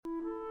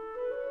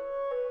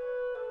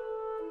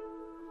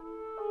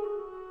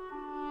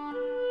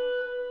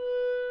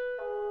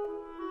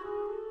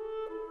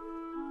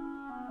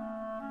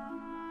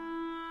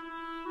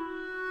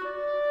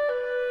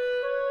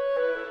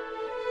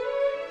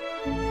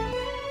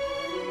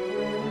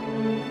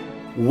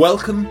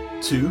Welcome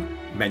to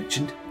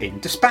Mentioned in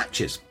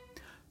Dispatches,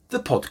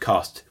 the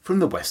podcast from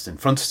the Western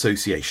Front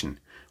Association,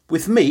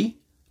 with me,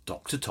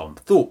 Dr. Tom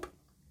Thorpe.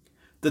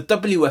 The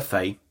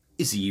WFA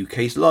is the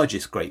UK's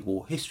largest Great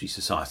War History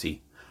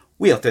Society.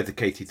 We are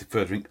dedicated to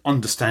furthering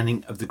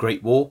understanding of the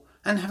Great War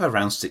and have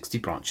around 60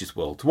 branches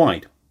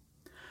worldwide.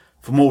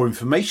 For more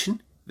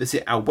information,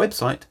 visit our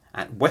website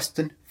at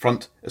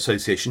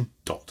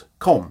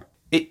westernfrontassociation.com.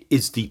 It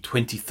is the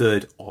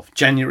 23rd of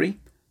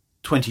January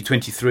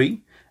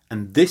 2023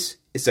 and this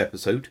is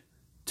episode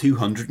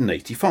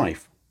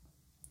 285.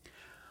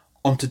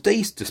 On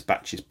today's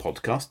Dispatches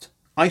podcast,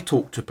 I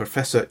talked to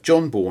Professor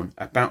John Bourne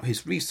about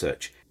his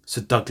research. Sir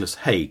Douglas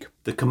Haig,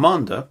 the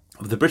commander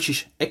of the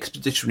British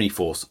Expeditionary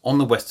Force on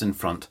the Western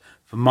Front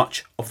for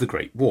much of the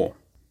Great War.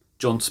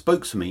 John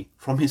spoke to me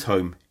from his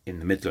home in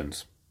the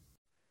Midlands.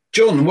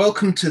 John,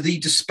 welcome to the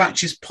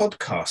Dispatches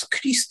podcast.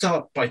 Could you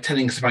start by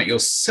telling us about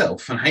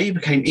yourself and how you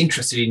became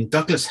interested in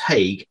Douglas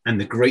Haig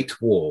and the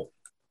Great War?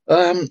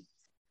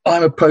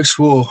 I'm a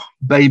post-war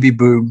baby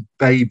boom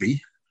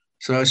baby,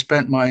 so I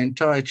spent my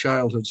entire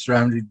childhood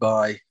surrounded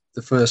by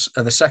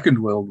the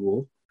Second World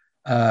War.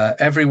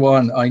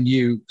 Everyone I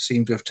knew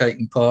seemed to have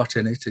taken part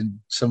in it in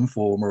some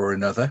form or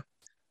another.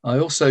 I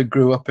also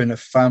grew up in a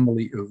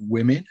family of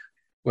women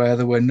where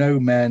there were no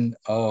men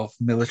of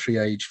military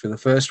age for the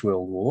First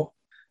World War.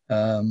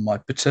 My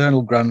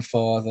paternal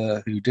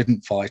grandfather, who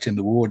didn't fight in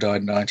the war,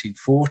 died in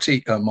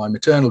 1940, and my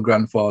maternal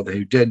grandfather,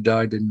 who did,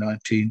 died in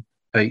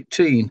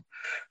 1918.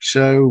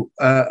 So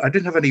I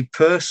didn't have any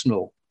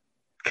personal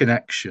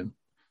connection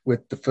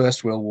with the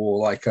First World War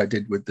like I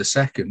did with the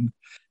Second.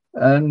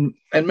 And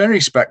in many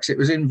respects, it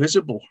was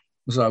invisible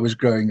as I was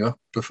growing up,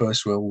 the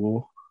First World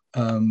War.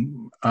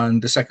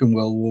 And the Second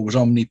World War was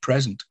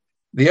omnipresent.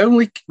 The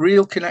only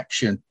real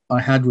connection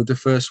I had with the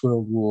First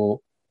World War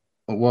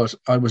was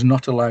I was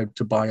not allowed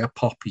to buy a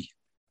poppy.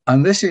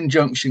 And this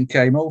injunction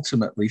came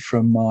ultimately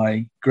from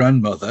my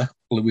grandmother,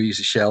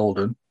 Louisa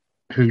Sheldon,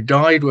 who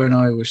died when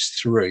I was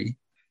 3.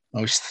 I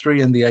was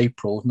 3 in the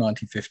April of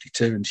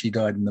 1952 and she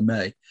died in the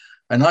May.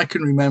 And I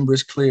can remember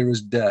as clear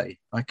as day.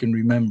 I can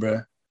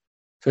remember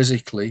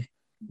physically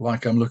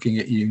like I'm looking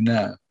at you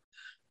now.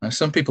 Now,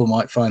 some people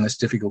might find this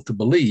difficult to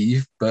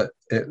believe, but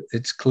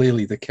it's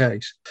clearly the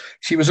case.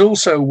 She was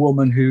also a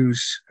woman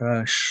who's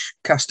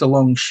cast a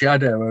long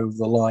shadow over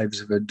the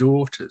lives of her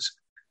daughters.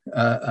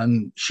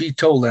 And she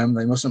told them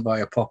they mustn't buy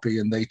a poppy,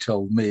 and they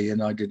told me,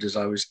 and I did as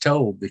I was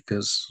told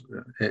because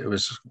it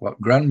was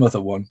what grandmother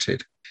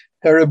wanted.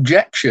 Her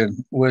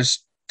objection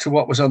was to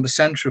what was on the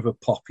centre of a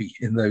poppy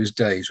in those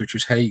days, which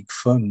was Haig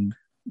Fund,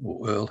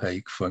 or Earl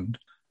Haig Fund.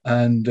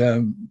 And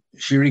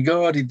she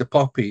regarded the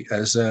poppy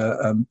as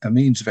a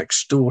means of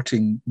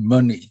extorting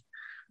money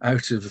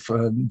out of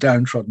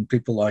downtrodden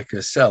people like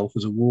herself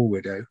as a war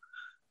widow,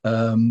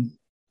 to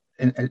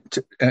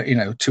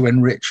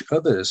enrich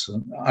others.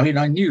 I mean,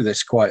 I knew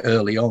this quite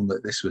early on,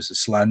 that this was a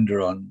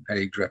slander on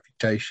Haig's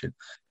reputation.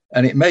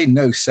 And it made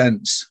no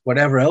sense.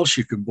 Whatever else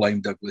you can blame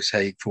Douglas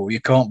Haig for,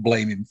 you can't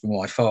blame him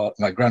for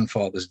my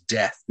grandfather's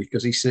death,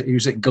 because he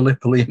was at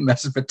Gallipoli in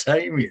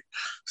Mesopotamia.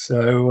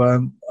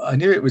 So I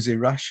knew it was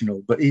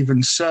irrational. But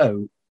even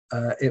so,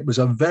 it was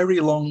a very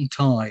long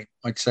time,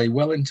 I'd say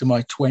well into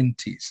my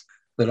 20s,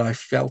 that I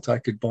felt I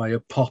could buy a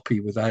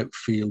poppy without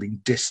feeling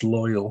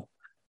disloyal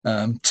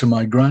to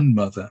my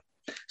grandmother.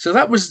 So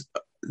that was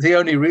the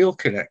only real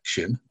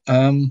connection.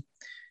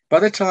 By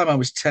the time I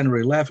was 10 or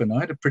 11, I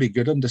had a pretty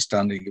good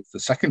understanding of the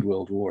Second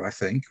World War, I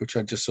think, which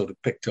I just sort of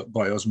picked up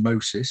by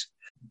osmosis.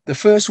 The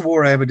first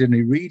war I ever did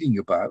any reading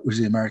about was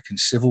the American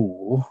Civil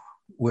War,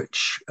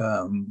 which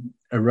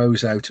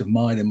arose out of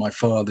mine and my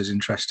father's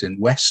interest in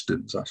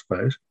Westerns, I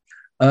suppose.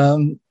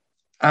 And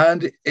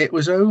it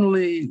was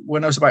only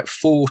when I was about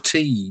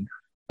 14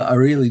 that I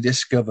really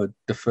discovered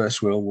the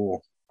First World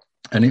War.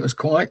 And it was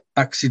quite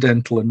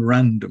accidental and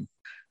random.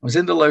 I was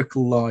in the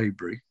local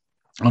library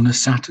on a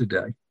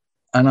Saturday,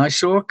 and I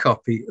saw a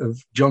copy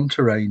of John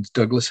Terrain's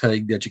Douglas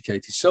Haig, The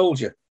Educated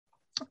Soldier,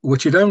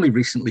 which had only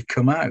recently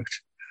come out.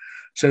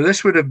 So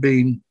this would have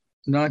been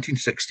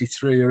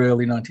 1963 or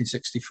early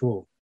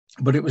 1964.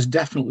 But it was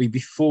definitely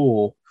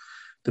before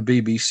the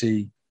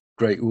BBC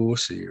Great War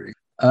series.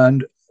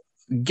 And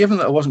given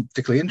that I wasn't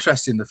particularly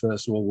interested in the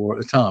First World War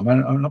at the time,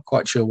 I'm not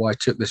quite sure why I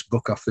took this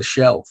book off the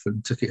shelf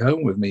and took it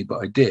home with me,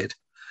 but I did.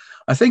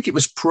 I think it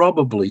was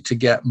probably to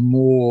get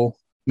more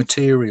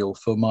material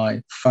for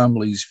my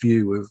family's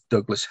view of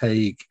Douglas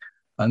Haig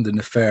and the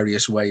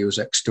nefarious way he was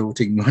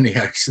extorting money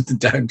out of the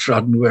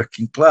downtrodden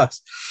working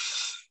class.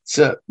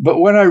 But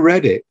when I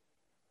read it,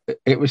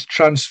 it was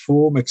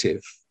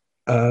transformative.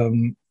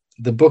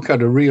 The book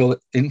had a real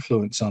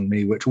influence on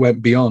me, which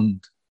went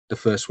beyond the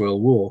First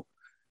World War.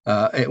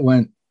 It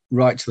went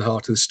right to the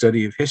heart of the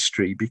study of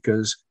history,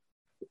 because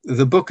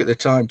the book at the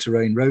time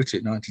Terrain wrote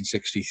it in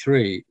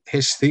 1963,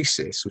 his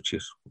thesis, which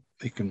is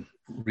you can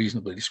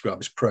reasonably describe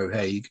as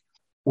pro-Haig,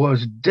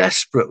 was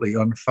desperately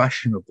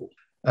unfashionable.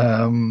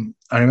 I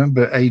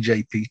remember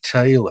A.J.P.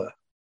 Taylor,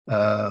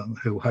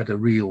 who had a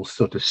real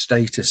sort of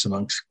status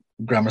amongst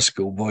grammar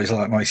school boys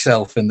like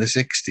myself in the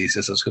 60s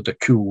as a sort of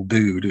cool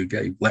dude who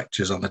gave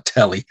lectures on the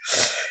telly.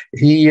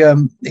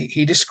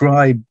 He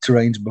described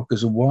Terrain's book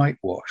as a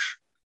whitewash.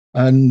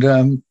 And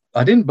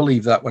I didn't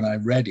believe that when I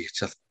read it,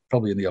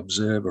 probably in the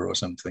Observer or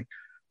something.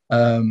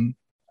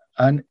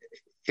 And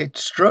it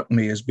struck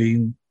me as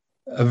being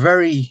a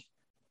very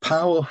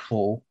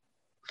powerful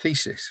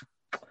thesis,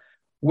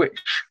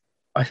 which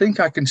I think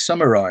I can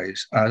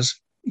summarize as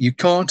you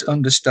can't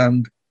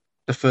understand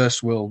the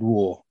First World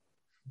War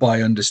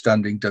by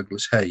understanding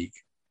Douglas Haig.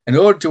 In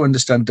order to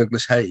understand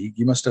Douglas Haig,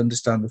 you must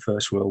understand the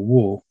First World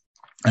War.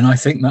 And I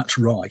think that's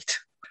right.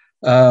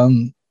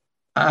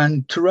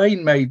 And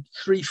Terrain made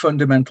three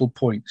fundamental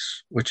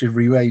points, which have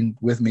remained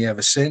with me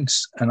ever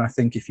since. And I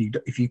think if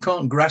you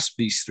can't grasp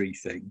these three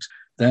things,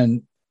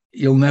 then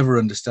you'll never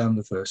understand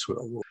the First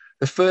World War.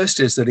 The first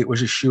is that it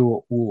was a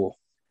short war.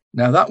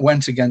 Now, that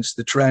went against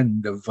the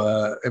trend of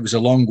it was a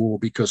long war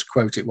because,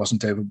 quote, it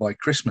wasn't over by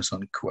Christmas,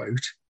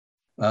 unquote.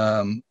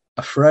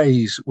 A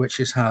phrase which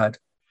has had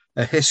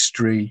a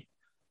history,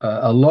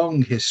 a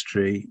long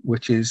history,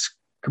 which is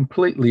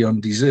completely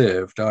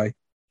undeserved. I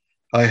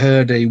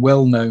heard a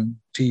well-known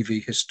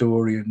TV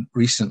historian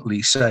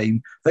recently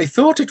saying they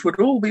thought it would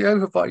all be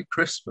over by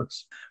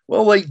Christmas.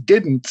 Well, they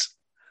didn't.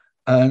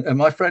 And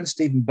my friend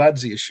Stephen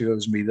Badsey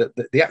assures me that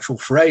the actual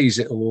phrase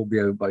 "it'll all be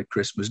over by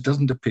Christmas"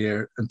 doesn't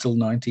appear until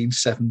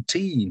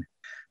 1917.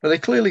 But they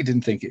clearly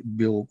didn't think it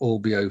will all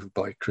be over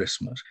by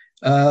Christmas.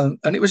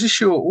 And it was a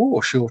short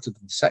war, shorter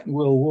than the Second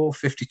World War,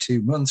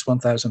 52 months,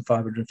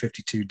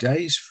 1,552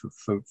 days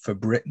for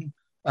Britain.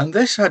 And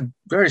this had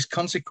various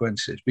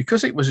consequences.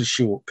 Because it was a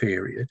short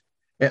period,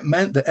 it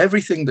meant that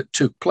everything that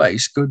took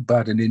place, good,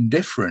 bad, and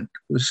indifferent,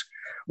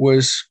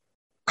 was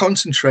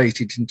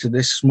concentrated into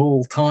this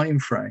small time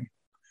frame.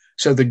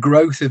 So the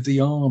growth of the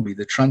army,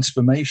 the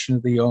transformation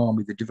of the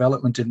army, the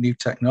development of new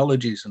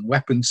technologies and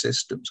weapon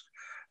systems,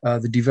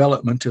 the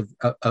development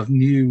of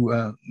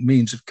new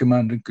means of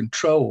command and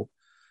control,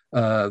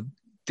 the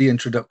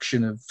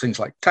introduction of things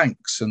like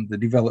tanks and the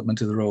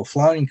development of the Royal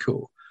Flying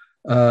Corps,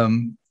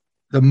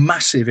 the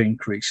massive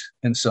increase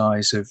in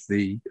size of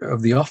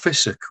the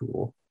officer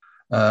corps,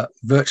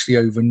 virtually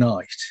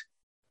overnight.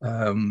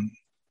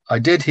 I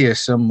did hear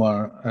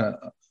somewhere,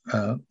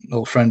 an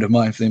old friend of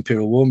mine from the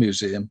Imperial War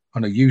Museum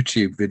on a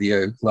YouTube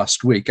video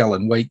last week,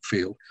 Alan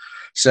Wakefield,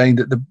 saying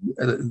that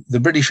the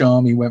British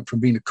Army went from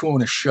being a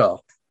corner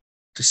shop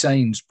to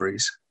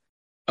Sainsbury's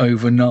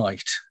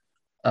overnight.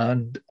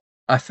 And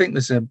I think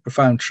there's a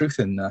profound truth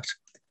in that.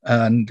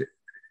 And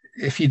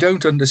if you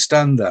don't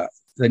understand that,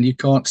 then you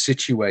can't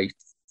situate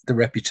the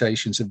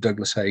reputations of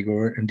Douglas Haig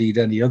or indeed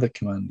any other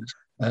commanders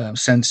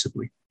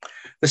sensibly.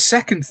 The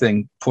second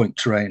point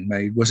Terrain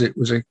made was it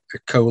was a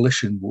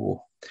coalition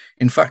war.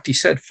 In fact, he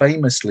said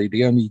famously,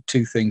 the only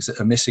two things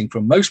that are missing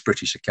from most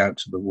British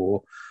accounts of the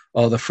war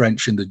are the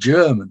French and the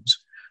Germans,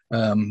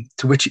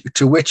 to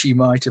which he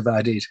might have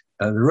added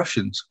the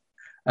Russians,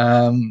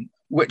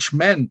 which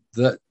meant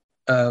that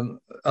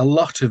a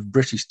lot of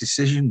British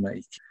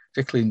decision-making,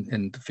 particularly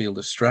in the field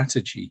of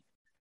strategy,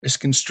 is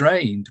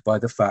constrained by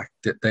the fact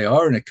that they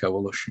are in a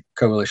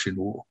coalition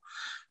war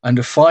and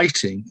are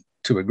fighting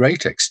to a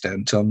great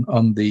extent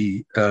on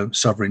the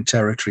sovereign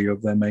territory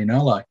of their main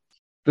ally.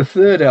 The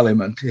third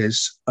element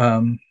is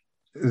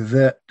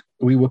that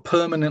we were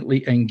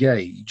permanently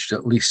engaged,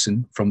 at least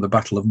from the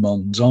Battle of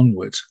Mons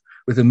onwards,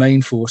 with the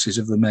main forces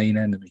of the main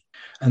enemy.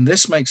 And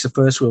this makes the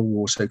First World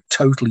War so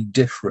totally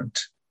different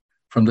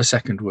from the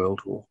Second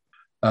World War.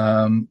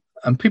 And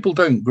people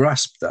don't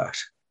grasp that.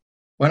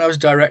 When I was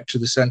director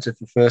of the Centre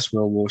for First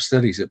World War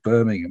Studies at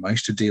Birmingham, I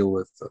used to deal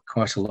with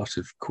quite a lot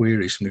of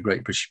queries from the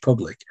great British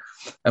public.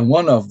 And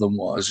one of them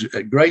was,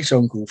 great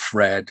uncle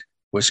Fred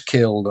was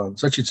killed on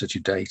such and such a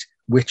date.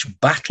 Which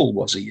battle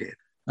was he in?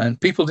 And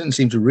people didn't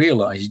seem to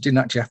realise you didn't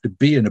actually have to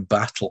be in a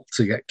battle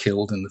to get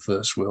killed in the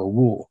First World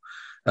War.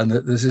 And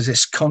that there's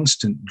this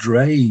constant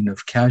drain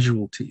of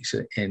casualties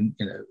in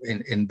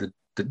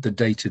the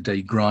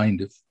day-to-day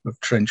grind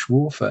of trench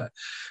warfare,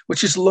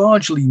 which is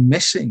largely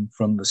missing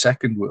from the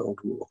Second World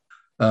War,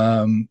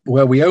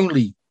 where we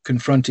only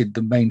confronted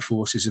the main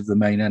forces of the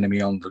main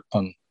enemy on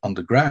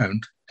the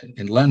ground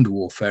in land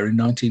warfare in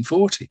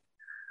 1940,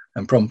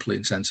 and promptly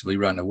and sensibly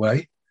ran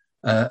away.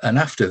 And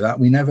after that,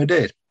 we never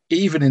did.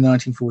 Even in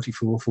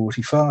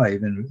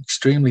 1944-45, in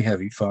extremely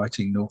heavy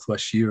fighting in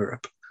Northwest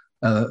Europe,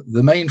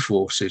 the main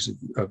forces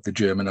of the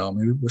German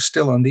army were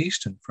still on the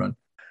Eastern Front.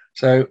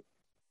 So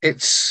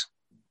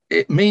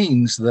it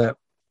means that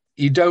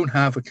you don't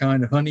have a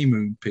kind of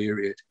honeymoon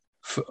period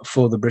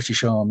for the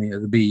British Army or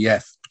the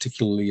BEF,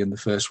 particularly in the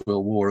First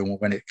World War, and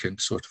when it can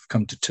sort of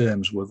come to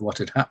terms with what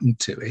had happened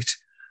to it.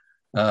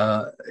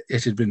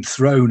 It had been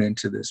thrown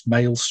into this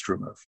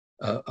maelstrom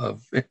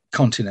of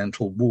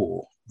continental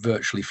war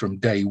virtually from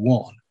day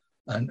one,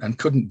 and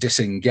couldn't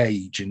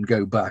disengage and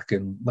go back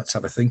and let's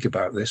have a think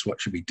about this.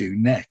 What should we do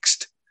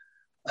next?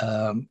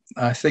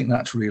 I think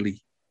that's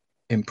really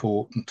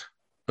important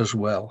as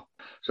well.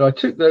 So I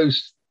took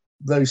those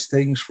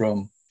things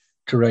from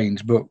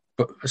Terrain's book.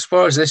 But as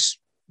far as this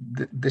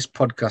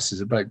podcast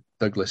is about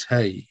Douglas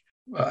Haig,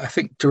 I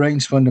think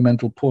Terrain's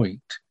fundamental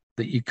point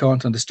that you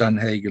can't understand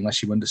Haig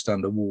unless you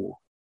understand the war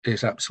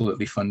is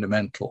absolutely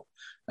fundamental,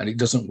 and it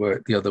doesn't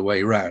work the other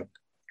way around.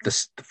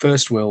 The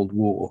First World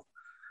War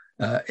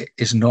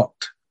is not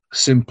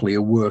simply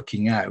a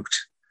working out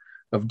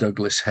of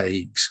Douglas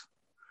Haig's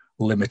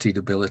limited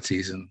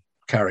abilities and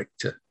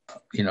character,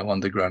 on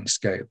the grand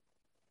scale.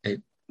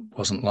 It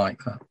wasn't like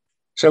that.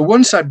 So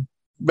once I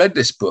read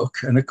this book,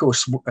 and of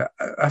course,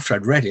 after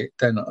I'd read it,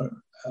 then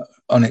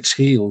on its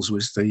heels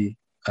was the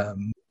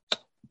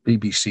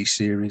BBC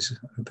series,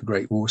 the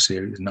Great War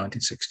series,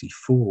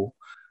 1964,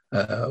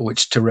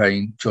 which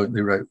Terrain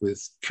jointly wrote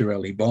with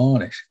Corelli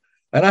Barnett.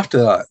 And after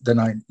that, then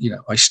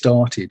I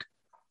started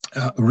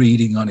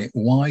reading on it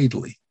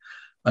widely,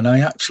 and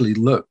I actually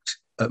looked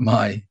at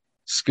my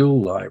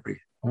school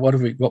library.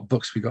 What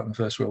books we got in the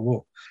First World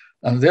War?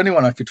 And the only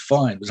one I could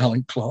find was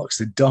Alan Clark's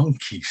The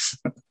Donkeys.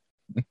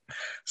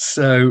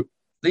 So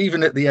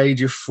even at the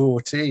age of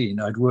 14,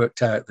 I'd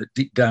worked out that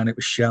deep down it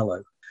was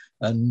shallow.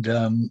 And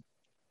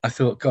I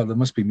thought, God, there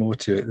must be more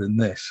to it than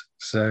this.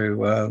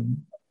 So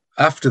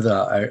after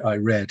that, I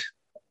read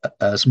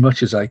as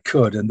much as I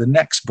could. And the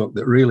next book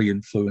that really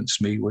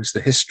influenced me was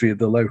The History of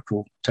the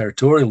Local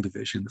Territorial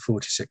Division, the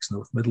 46th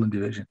North Midland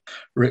Division,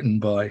 written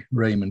by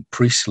Raymond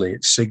Priestley,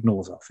 its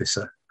signals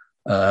officer,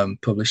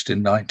 published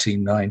in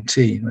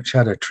 1919, which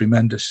had a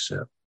tremendous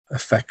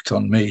effect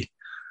on me.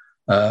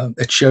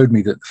 It showed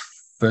me that the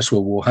First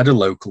World War had a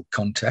local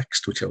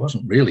context, which I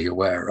wasn't really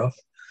aware of.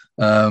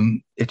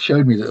 It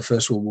showed me that the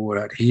First World War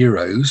had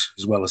heroes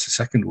as well as the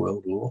Second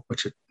World War,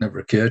 which had never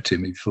occurred to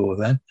me before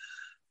then.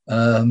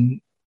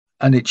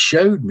 And it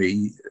showed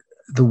me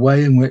the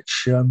way in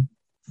which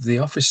the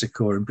officer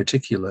corps in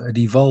particular had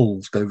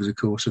evolved over the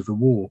course of the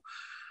war.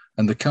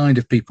 And the kind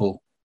of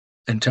people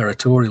in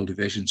territorial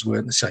divisions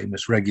weren't the same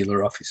as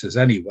regular officers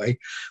anyway,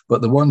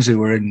 but the ones who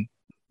were in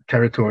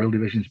territorial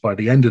divisions by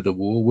the end of the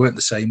war weren't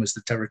the same as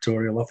the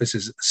territorial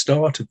officers at the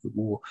start of the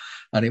war.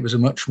 And it was a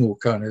much more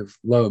kind of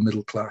lower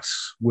middle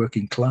class,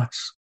 working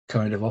class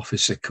kind of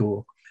officer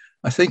corps.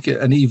 I think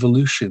an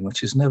evolution which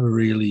has never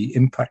really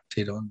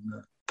impacted on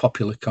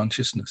popular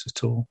consciousness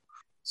at all.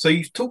 So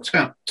you've talked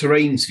about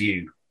Terrain's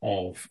view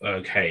of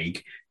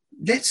Haig.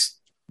 Let's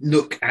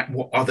look at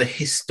what other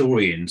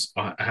historians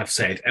have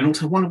said, and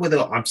also wonder whether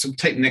I'm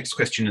take the next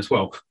question as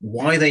well.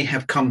 Why they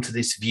have come to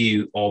this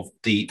view of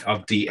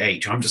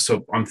DH?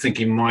 I'm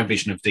thinking my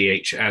vision of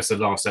DH as the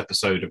last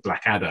episode of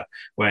Blackadder,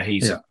 where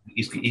he's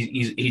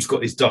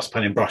got his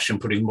dustpan and brush and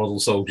putting model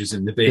soldiers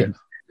in the bin.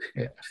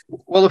 Yeah.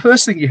 Well, the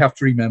first thing you have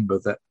to remember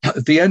that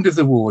at the end of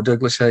the war,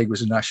 Douglas Haig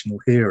was a national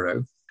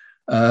hero,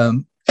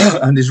 and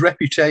his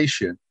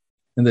reputation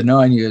in the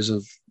 9 years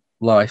of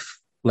life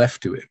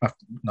left to him,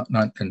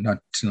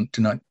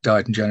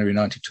 died in January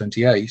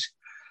 1928,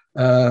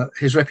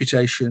 his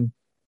reputation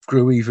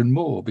grew even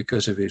more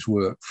because of his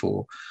work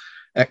for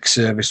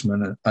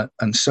ex-servicemen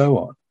and so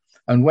on.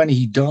 And when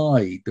he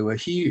died,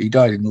 he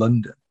died in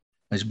London.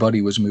 His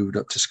body was moved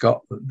up to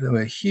Scotland. There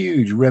were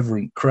huge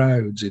reverent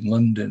crowds in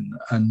London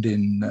and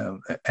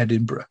in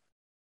Edinburgh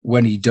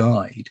when he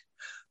died.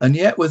 And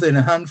yet within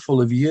a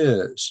handful of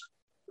years,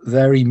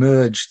 there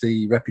emerged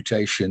the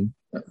reputation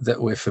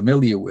that we're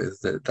familiar with,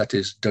 that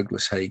is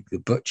Douglas Haig the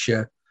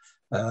Butcher,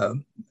 a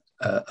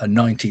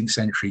 19th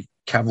century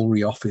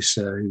cavalry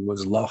officer who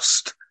was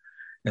lost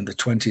in the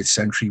 20th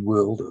century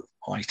world of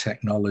high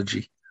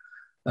technology,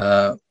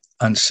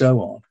 and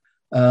so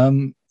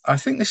on. I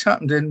think this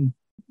happened in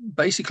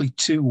basically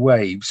two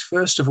waves.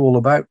 First of all,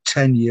 about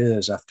 10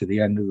 years after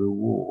the end of the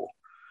war,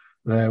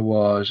 there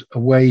was a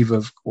wave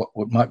of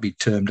what might be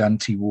termed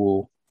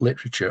anti-war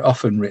literature,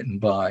 often written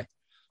by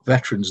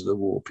veterans of the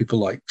war, people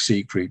like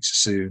Siegfried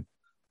Sassoon,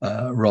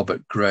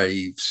 Robert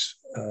Graves,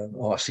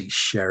 R.C.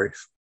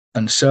 Sheriff,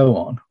 and so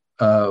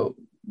on,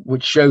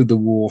 which showed the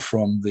war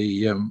from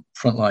the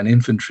frontline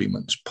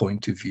infantryman's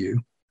point of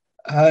view.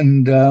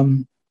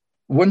 And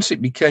once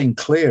it became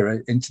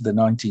clear into the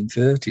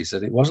 1930s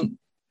that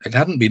it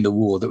hadn't been the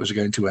war that was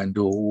going to end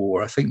all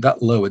war, I think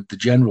that lowered the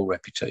general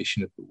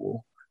reputation of the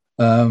war.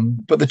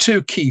 But the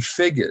two key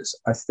figures,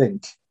 I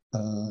think,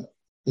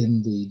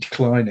 in the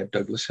decline of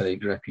Douglas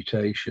Haig's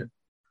reputation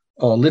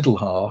are Liddell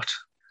Hart,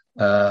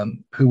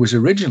 who was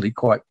originally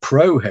quite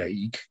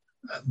pro-Haig.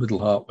 Liddell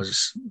Hart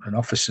was an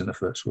officer in the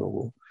First World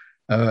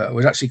War,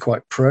 was actually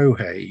quite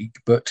pro-Haig,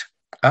 but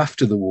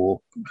after the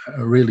war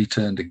really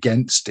turned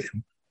against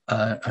him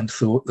and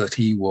thought that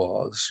he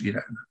was,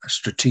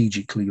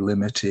 strategically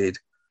limited,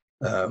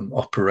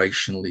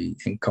 operationally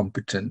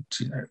incompetent,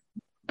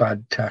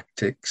 bad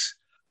tactics,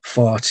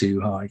 far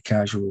too high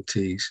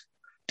casualties,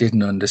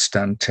 didn't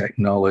understand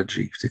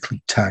technology,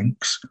 particularly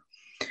tanks.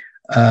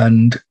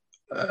 And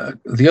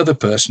the other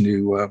person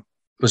who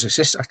was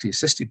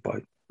assisted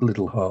by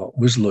Liddell Hart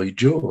was Lloyd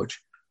George.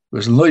 It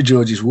was Lloyd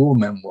George's war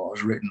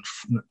memoirs written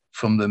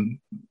from the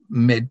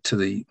mid to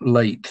the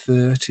late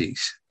 30s.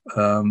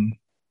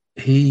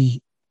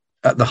 He,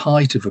 at the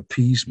height of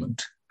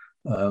appeasement,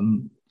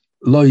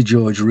 Lloyd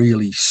George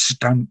really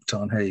stamped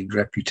on Haig's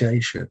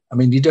reputation. I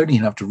mean, you don't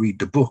even have to read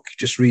the book;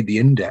 just read the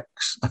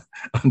index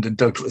under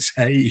Douglas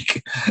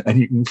Haig, and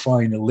you can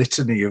find a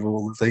litany of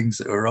all the things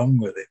that were wrong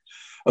with it.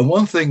 And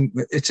one thing,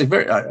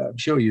 I'm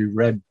sure you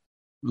read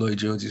Lloyd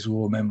George's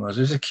war memoirs.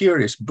 It's a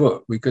curious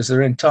book because there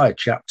are entire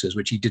chapters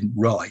which he didn't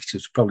write. It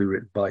was probably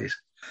written by his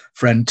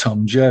friend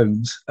Tom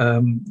Jones,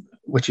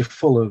 which are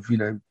full of,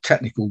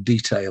 technical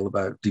detail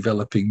about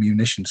developing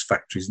munitions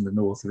factories in the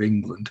north of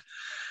England.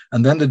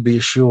 And then there'd be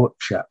a short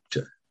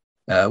chapter,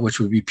 which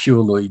would be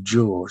pure Lloyd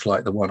George,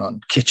 like the one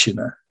on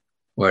Kitchener,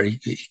 where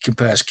he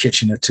compares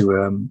Kitchener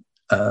to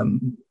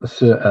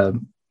a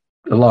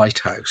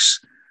lighthouse.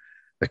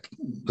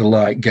 The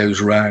light goes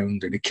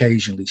round and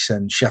occasionally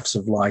sends shafts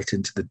of light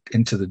into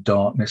the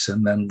darkness,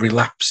 and then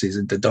relapses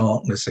into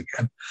darkness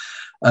again.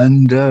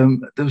 And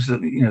there was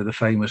the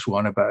famous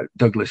one about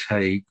Douglas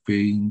Haig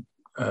being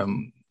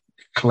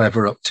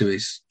clever up to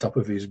his top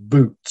of his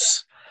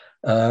boots.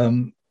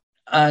 And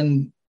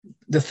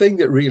the thing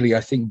that really,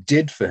 I think,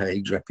 did for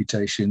Haig's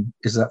reputation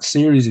is that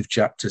series of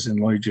chapters in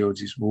Lloyd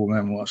George's war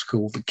memoirs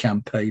called The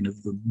Campaign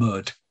of the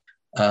Mud,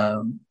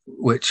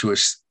 which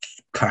was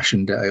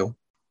Passchendaele.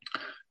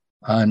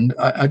 And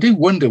I do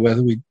wonder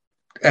whether we'd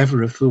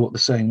ever have thought the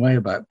same way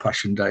about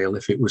Passchendaele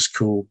if it was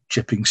called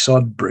Chipping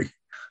Sodbury.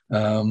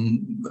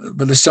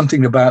 But there's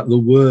something about the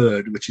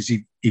word which is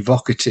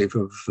evocative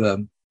of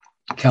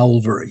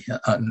Calvary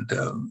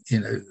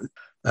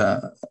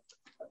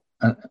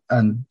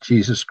and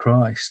Jesus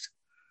Christ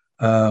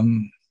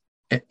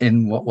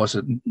in what was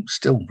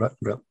still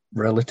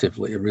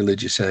relatively a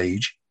religious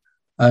age.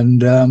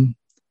 And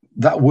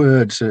that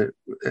word,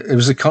 it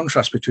was a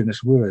contrast between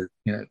this word,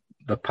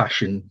 the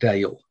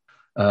Passchendaele,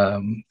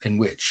 in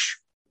which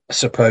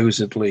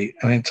supposedly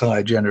an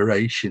entire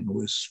generation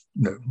was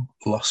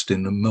lost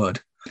in the mud.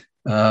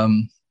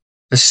 The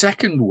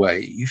second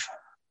wave,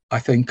 I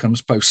think,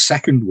 comes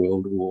post-Second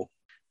World War.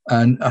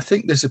 And I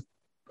think there's a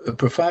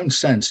profound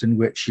sense in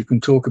which you can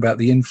talk about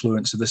the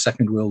influence of the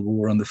Second World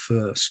War on the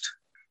First,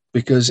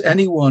 because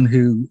anyone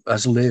who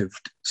has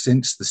lived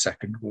since the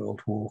Second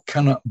World War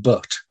cannot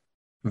but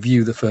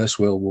view the First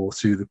World War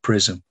through the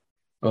prism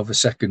of the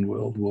Second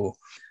World War.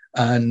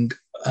 And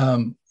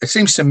it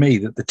seems to me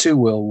that the two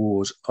world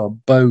wars are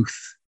both,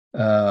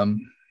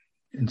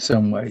 in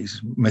some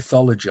ways,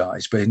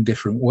 mythologized, but in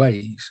different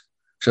ways.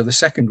 So the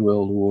Second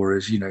World War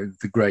is,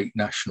 the great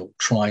national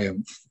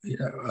triumph,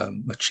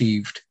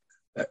 achieved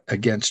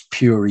against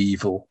pure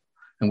evil,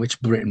 in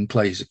which Britain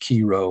plays a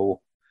key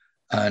role,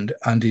 and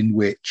in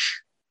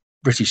which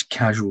British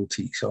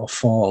casualties are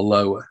far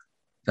lower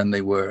than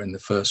they were in the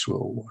First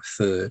World War,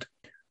 third.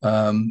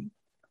 And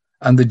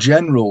the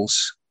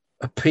generals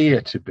appear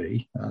to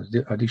be,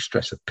 I do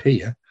stress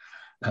appear,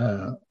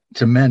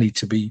 to many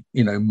to be,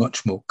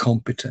 much more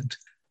competent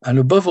and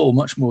above all,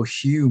 much more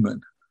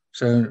human.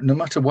 So no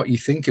matter what you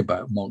think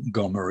about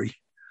Montgomery,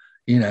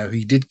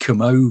 he did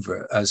come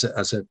over as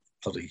a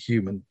bloody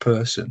human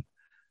person.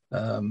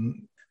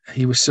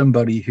 He was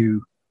somebody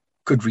who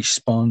could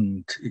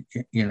respond,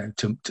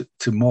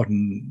 to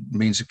modern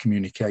means of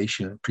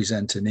communication and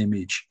present an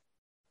image.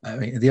 I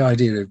mean, the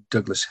idea of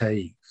Douglas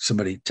Haig,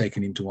 somebody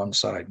taking him to one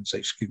side and say,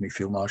 "Excuse me,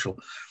 Field Marshal,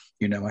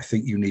 I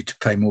think you need to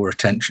pay more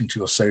attention to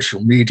your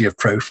social media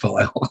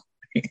profile."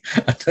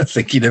 I don't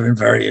think he'd have been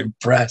very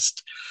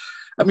impressed.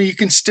 I mean, you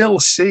can still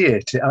see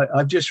it.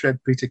 I've just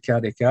read Peter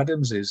Caddick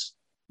Adams's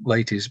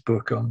latest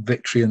book on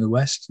Victory in the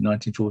West,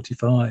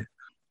 1945.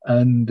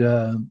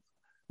 And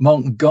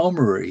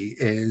Montgomery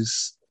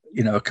is,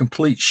 a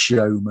complete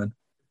showman.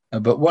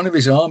 But one of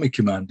his army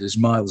commanders,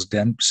 Miles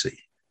Dempsey,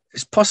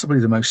 is possibly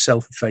the most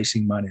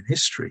self-effacing man in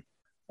history,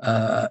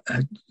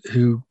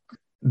 who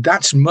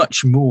that's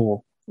much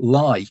more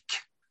like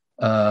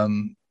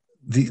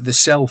the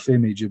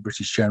self-image of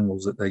British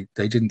generals, that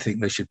they didn't think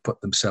they should put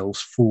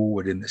themselves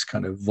forward in this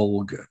kind of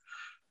vulgar,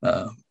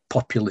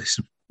 populist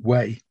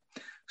way.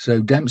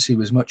 So Dempsey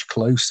was much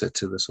closer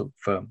to the sort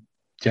of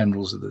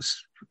generals of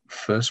this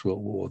First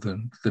World War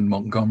than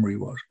Montgomery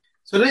was.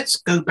 So let's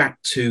go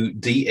back to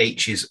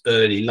D.H.'s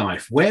early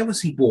life. Where was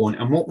he born,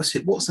 and what's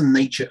the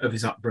nature of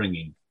hhis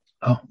upbringing?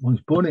 Oh, well, he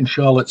was born in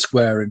Charlotte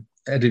Square in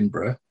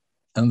Edinburgh,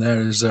 and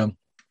there is a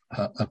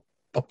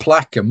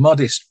plaque, a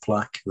modest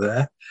plaque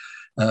there,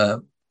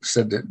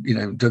 said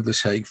that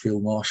Douglas Haig,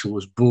 Field Marshal,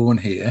 was born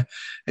here.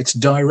 It's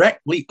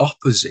directly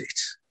opposite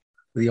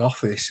the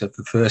office of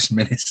the First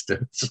Minister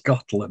of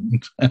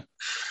Scotland,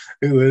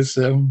 who was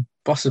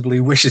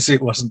possibly wishes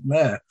it wasn't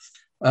there.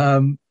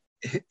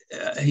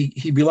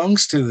 He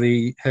belongs to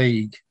the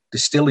Haig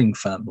distilling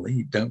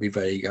family. Don't be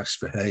vague, ask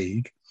for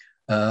Haig.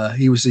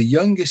 He was the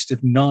youngest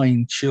of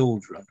 9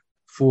 children,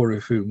 4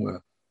 of whom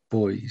were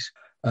boys.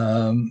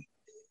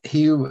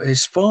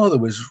 His father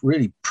was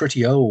really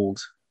pretty old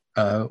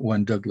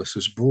when Douglas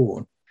was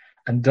born,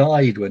 and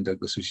died when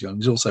Douglas was young. He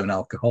was also an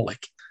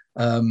alcoholic.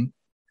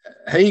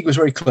 Haig was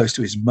very close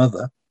to his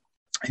mother,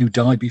 who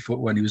died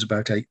when he was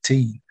about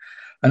 18.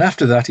 And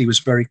after that, he was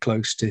very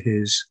close to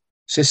his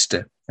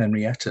sister,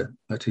 Henrietta,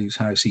 at whose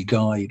house he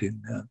died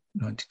in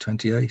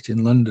 1928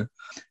 in London.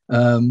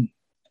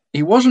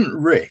 He wasn't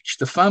rich.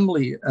 The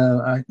family,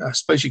 I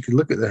suppose you could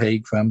look at the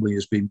Haig family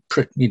as being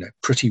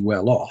pretty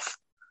well off.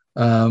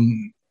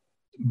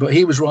 But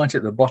he was right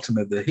at the bottom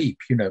of the heap.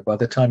 By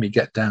the time you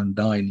get down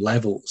 9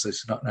 levels,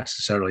 there's not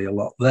necessarily a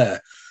lot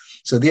there.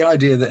 So the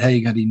idea that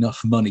Haig had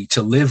enough money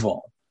to live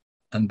on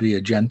and be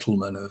a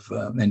gentleman of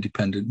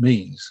independent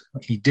means,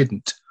 he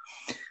didn't.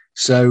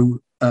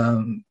 So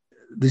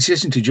the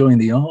decision to join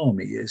the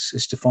army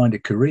is to find a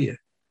career.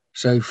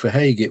 So for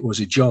Haig, it was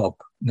a job,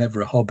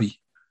 never a hobby.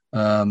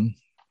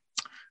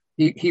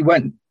 He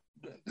went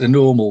the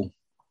normal,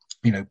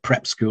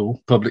 prep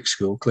school, public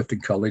school,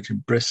 Clifton College in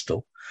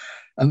Bristol.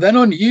 And then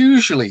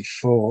unusually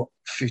for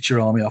future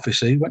army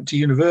officer, he went to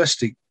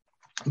university,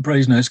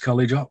 Brasenose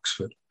College,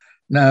 Oxford.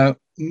 Now,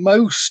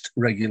 most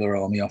regular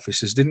army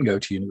officers didn't go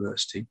to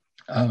university.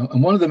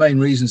 And one of the main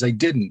reasons they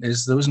didn't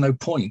is there was no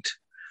point.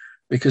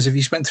 Because if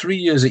you spent 3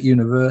 years at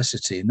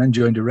university and then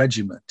joined a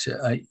regiment,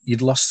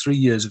 you'd lost 3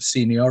 years of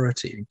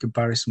seniority in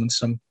comparison with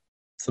some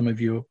of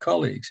your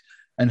colleagues.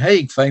 And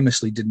Haig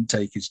famously didn't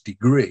take his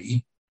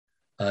degree.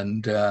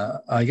 And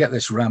I get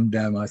this rammed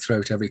down my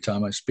throat every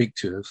time I speak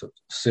to a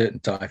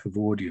certain type of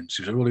audience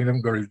who said, well, he never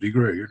got his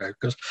degree,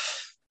 because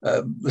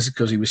this is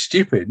because he was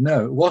stupid.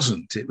 No, it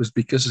wasn't. It was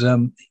because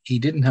he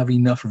didn't have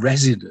enough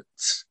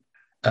residence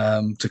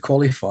to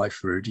qualify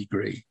for a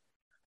degree.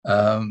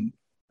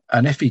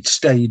 And if he'd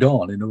stayed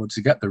on in order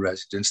to get the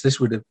residence, this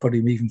would have put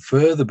him even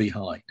further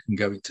behind in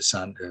going to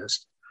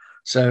Sandhurst.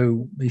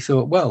 So he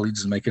thought, well, it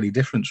doesn't make any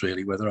difference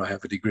really whether I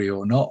have a degree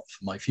or not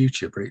for my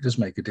future, but it does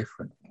make a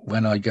difference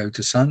when I go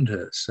to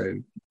Sandhurst. So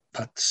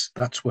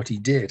that's what he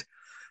did.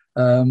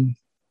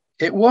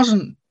 It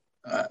wasn't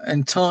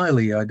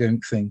entirely, I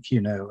don't think,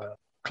 a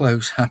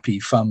close, happy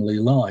family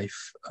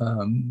life.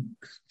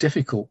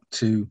 Difficult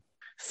to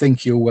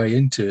think your way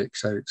into it.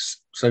 So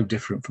it's so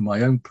different from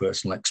my own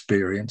personal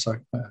experience.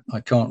 I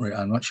can't really,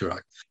 I'm not sure I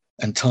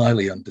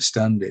entirely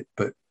understand it,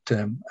 but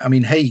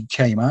Haig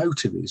came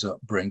out of his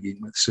upbringing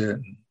with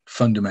certain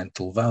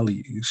fundamental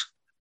values,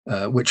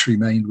 which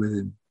remained with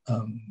him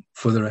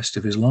for the rest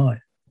of his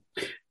life.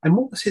 And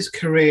what was his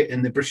career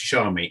in the British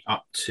Army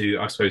up to,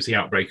 I suppose, the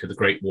outbreak of the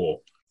Great War?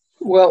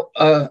 Well,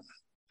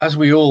 as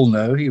we all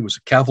know, he was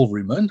a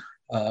cavalryman,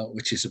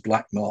 which is a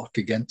black mark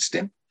against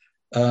him.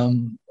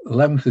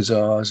 11th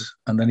Hussars,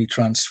 and then he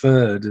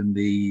transferred in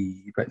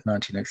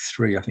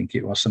 1903, I think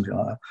it was, something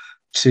like that,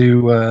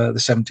 to the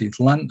 17th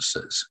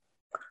Lancers,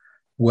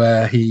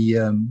 where he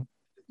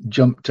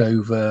jumped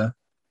over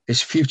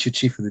his future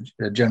Chief of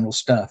the General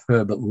Staff,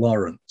 Herbert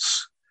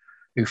Lawrence,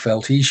 who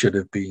felt he should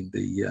have been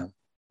the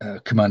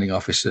commanding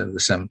officer of the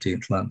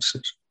 17th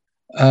Lancers.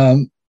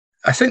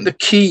 I think the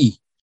key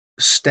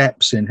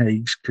steps in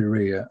Haig's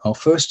career are,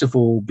 first of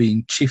all,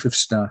 being Chief of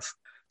Staff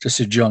to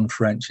Sir John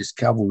French's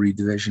cavalry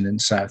division in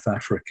South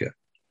Africa.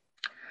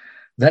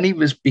 Then he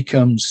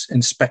becomes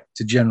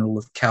Inspector General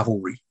of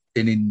Cavalry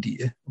in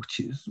India,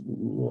 which is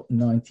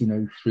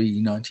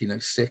 1903,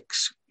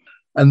 1906.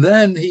 And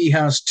then he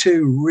has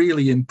 2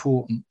 really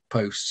important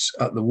posts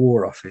at the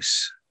War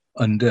Office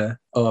under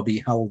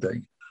R.B.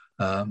 Haldane,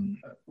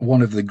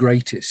 one of the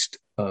greatest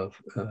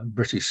of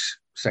British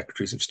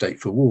Secretaries of State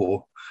for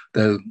War,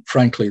 though,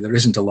 frankly, there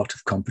isn't a lot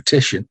of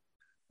competition.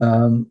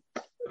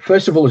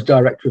 First of all, as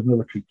Director of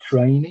Military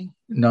Training,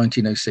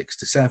 1906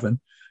 to 7,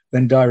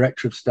 then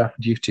Director of Staff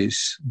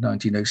Duties,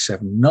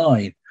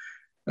 1907-9,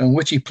 in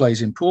which he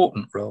plays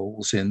important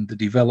roles in the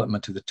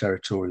development of the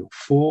territorial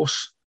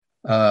force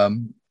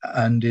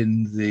and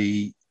in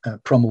the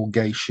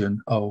promulgation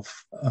of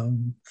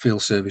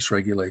Field Service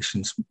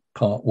Regulations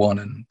Part 1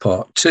 and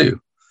Part 2.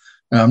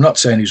 Now, I'm not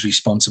saying he's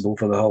responsible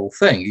for the whole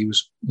thing. He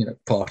was,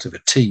 part of a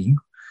team.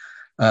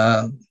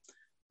 But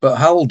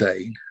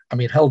Haldane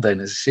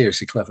is a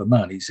seriously clever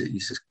man. He's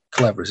as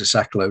clever as a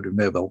sackload of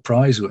Nobel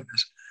Prize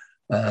winners.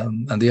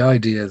 And the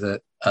idea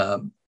that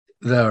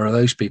there are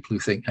those people who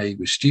think Haig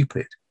was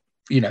stupid,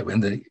 in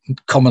the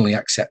commonly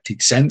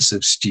accepted sense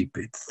of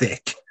stupid,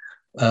 thick.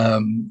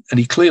 And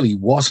he clearly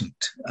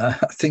wasn't. I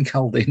think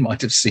Haldane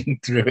might have seen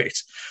through it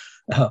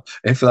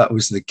if that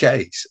was the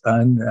case.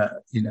 And,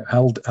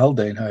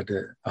 Haldane had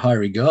a high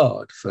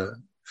regard for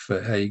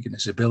Haig and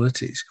his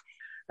abilities.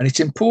 And it's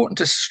important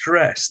to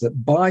stress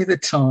that by the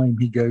time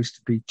he goes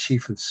to be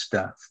Chief of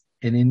Staff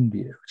in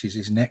India, which is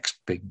his next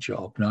big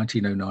job,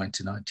 1909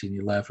 to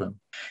 1911,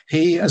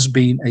 he has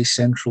been a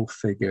central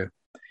figure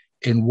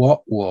in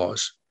what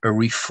was a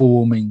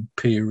reforming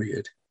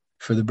period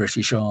for the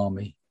British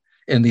Army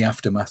in the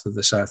aftermath of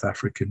the South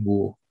African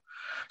War.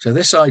 So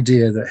this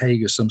idea that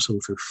Haig is some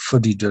sort of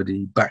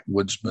fuddy-duddy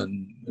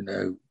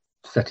backwoodsman,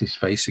 set his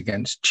face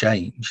against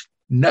change,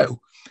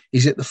 no.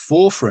 He's at the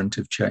forefront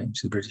of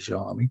change, the British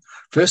Army.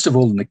 First of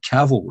all, in the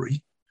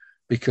cavalry,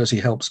 because he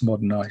helps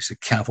modernise the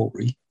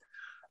cavalry.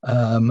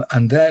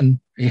 And then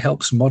he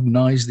helps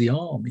modernise the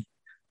army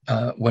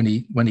when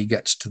he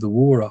gets to the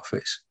War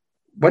Office.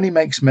 When he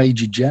makes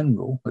Major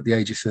General at the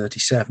age of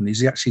 37,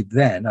 he's actually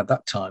then, at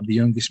that time, the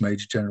youngest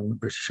Major General in the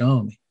British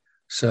Army.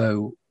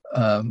 So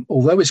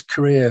although his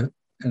career,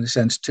 in a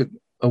sense, took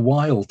a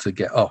while to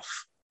get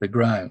off the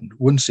ground,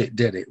 once it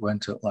did, it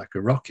went up like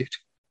a rocket.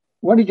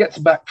 When he gets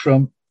back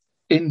from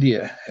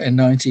India in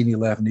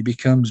 1911, he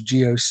becomes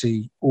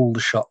GOC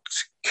Aldershot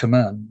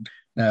Command.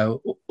 Now,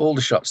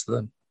 Aldershot's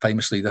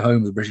famously the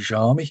home of the British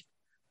Army,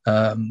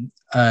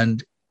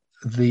 and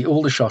the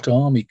Aldershot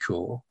Army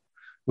Corps,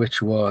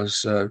 which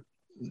was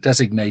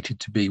designated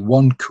to be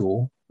one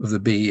corps of the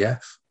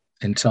BEF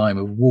in time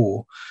of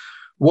war,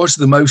 was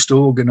the most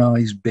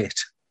organised bit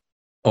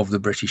of the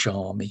British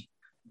Army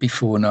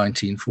before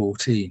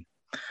 1914.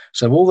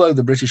 So although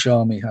the British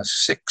Army has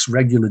 6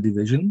 regular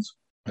divisions,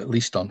 at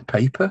least on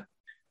paper,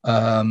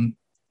 and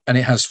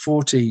it has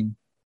 14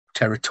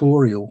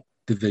 territorial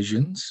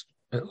divisions,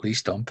 at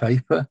least on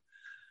paper,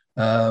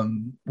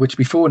 which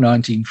before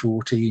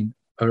 1914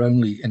 are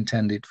only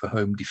intended for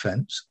home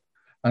defence,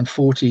 and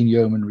 14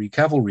 yeomanry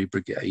cavalry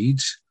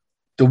brigades,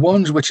 the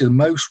ones which are the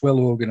most well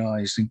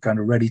organised and kind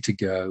of ready to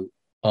go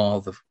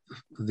are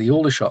the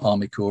Aldershot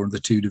Army Corps and the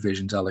 2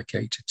 divisions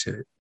allocated to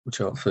it,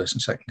 which are the 1st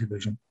and 2nd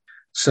Division.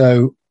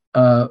 So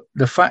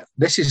the fact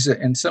this is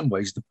in some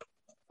ways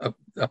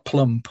a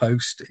plum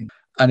posting,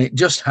 and it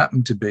just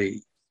happened to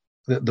be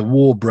that the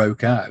war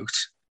broke out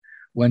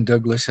when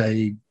Douglas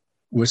Haig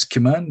was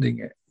commanding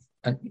it,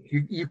 and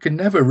you can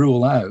never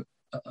rule out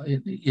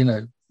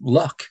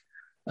luck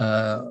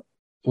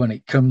when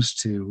it comes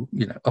to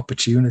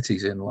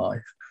opportunities in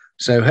life.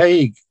 So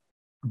Haig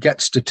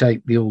gets to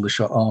take the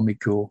Aldershot Army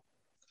Corps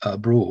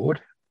abroad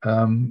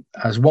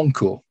as one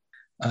corps.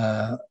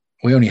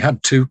 We only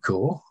had 2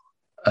 corps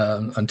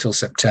until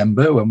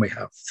September, when we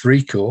have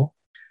 3 corps,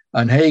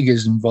 and Haig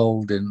is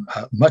involved in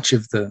much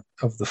of the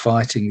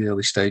fighting in the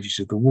early stages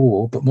of the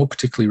war, but more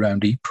particularly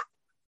around Ypres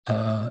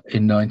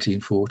in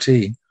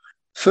 1914.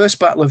 First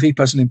Battle of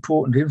Ypres has an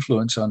important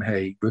influence on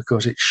Haig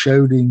because it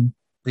showed him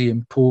the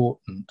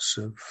importance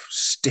of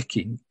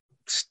sticking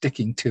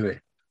to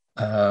it,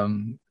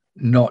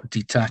 not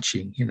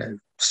detaching,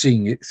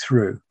 seeing it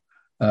through.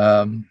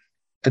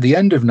 At the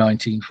end of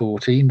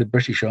 1914, the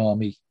British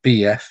Army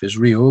BF is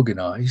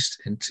reorganised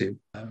into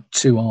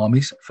 2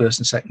 armies, 1st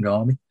and 2nd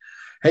Army.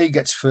 Haig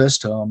gets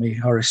 1st Army,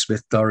 Horace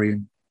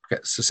Smith-Dorrien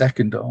gets the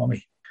 2nd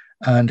Army,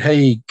 and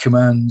Haig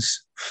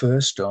commands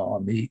 1st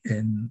Army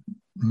in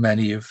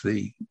many of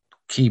the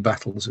key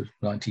battles of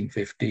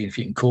 1915, if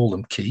you can call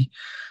them key,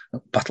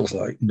 battles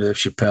like Neuve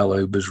Chapelle,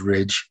 Aubers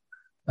Ridge,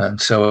 and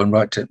so on,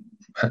 right to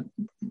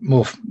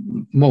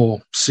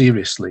more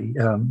seriously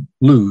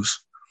lose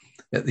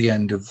at the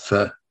end of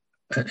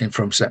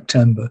from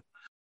September.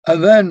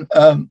 And then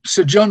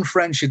Sir John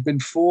French had been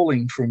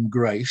falling from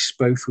grace,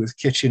 both with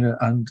Kitchener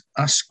and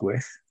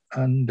Asquith.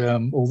 And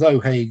although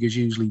Haig is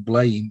usually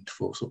blamed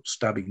for sort of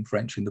stabbing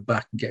French in the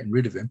back and getting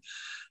rid of him,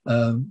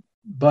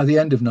 by the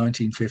end of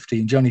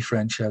 1915, Johnny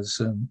French has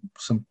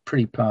some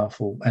pretty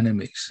powerful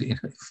enemies,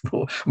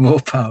 more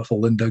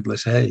powerful than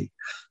Douglas Haig.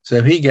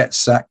 So he gets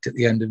sacked at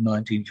the end of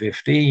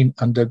 1915,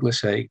 and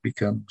Douglas Haig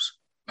becomes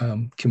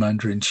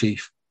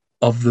Commander-in-Chief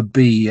of the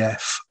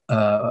BEF,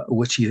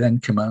 which he then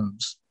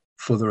commands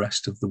for the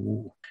rest of the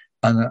war.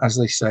 And as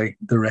they say,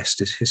 the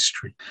rest is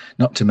history,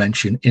 not to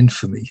mention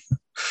infamy.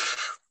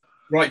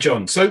 Right,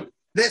 John. So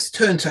let's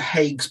turn to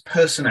Haig's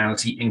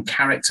personality and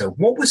character.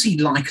 What was he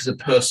like as a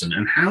person,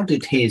 and how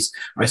did his,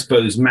 I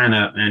suppose,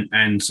 manner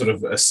and sort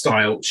of a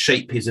style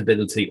shape his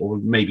ability, or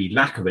maybe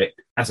lack of it,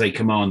 as a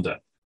commander?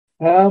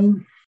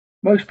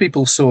 Most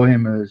people saw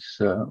him as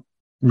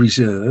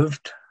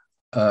reserved,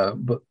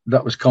 but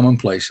that was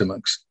commonplace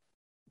amongst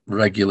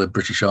regular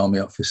British Army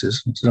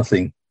officers. There's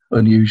nothing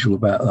unusual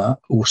about that.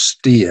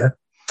 Austere.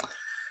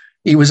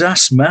 He was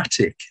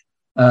asthmatic,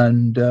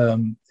 and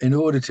in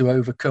order to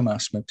overcome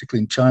asthma,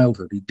 particularly in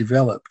childhood, he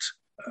developed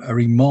a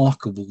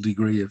remarkable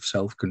degree of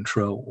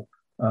self-control.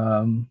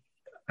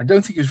 I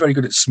don't think he was very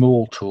good at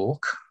small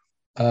talk.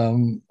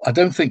 I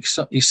don't think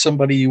he's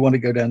somebody you want to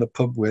go down the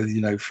pub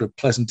with, for a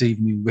pleasant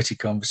evening, witty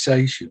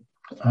conversation.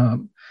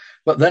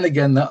 But then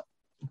again, that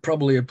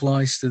probably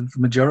applies to the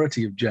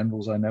majority of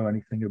generals I know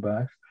anything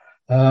about.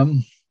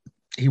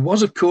 He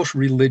was, of course,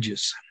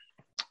 religious,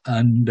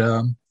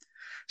 and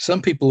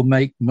some people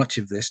make much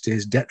of this to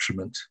his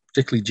detriment,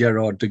 particularly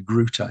Gerard de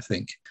Groot, I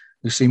think,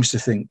 who seems to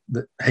think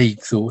that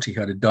Haig thought he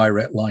had a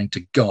direct line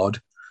to God,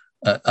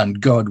 and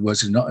God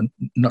was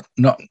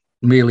not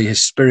merely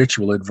his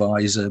spiritual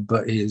advisor,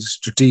 but his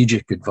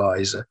strategic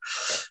advisor,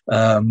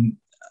 and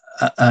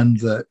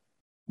that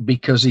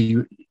because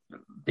he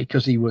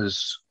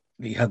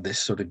had this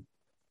sort of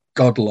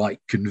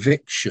godlike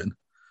conviction,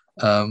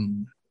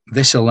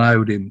 this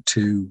allowed him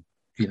to,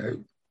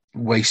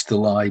 waste the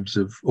lives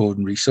of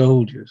ordinary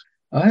soldiers.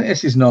 I think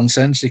this is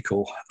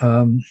nonsensical.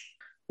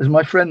 As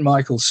my friend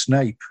Michael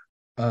Snape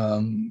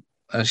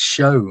has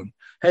shown,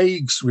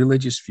 Haig's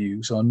religious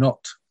views are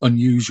not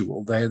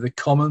unusual. They are the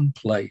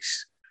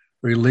commonplace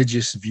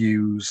religious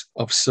views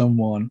of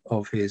someone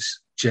of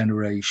his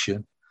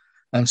generation,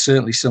 and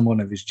certainly someone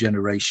of his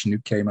generation who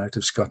came out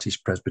of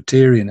Scottish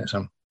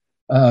Presbyterianism.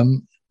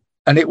 And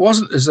it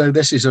wasn't as though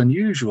this is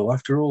unusual.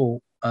 After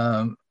all,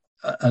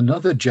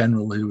 another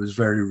general who was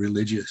very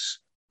religious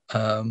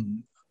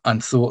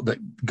and thought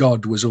that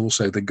God was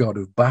also the God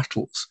of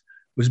battles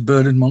was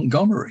Bernard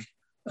Montgomery,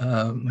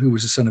 who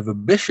was the son of a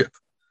bishop.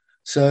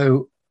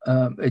 So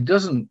I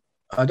don't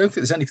think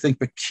there's anything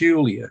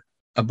peculiar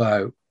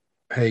about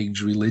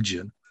Haig's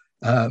religion,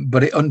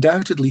 but it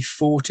undoubtedly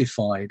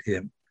fortified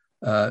him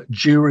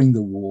during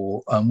the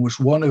war and was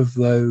one of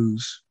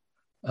those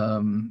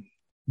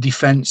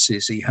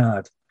defenses he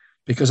had,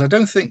 because I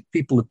don't think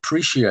people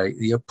appreciate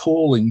the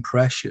appalling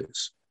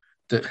pressures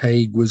that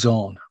Haig was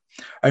on.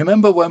 I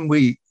remember when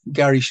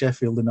Gary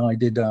Sheffield and I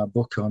did our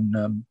book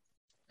on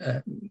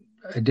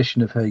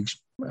edition of Haig's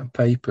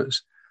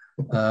papers,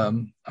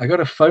 I got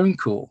a phone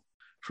call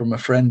from a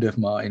friend of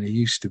mine who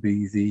used to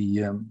be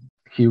the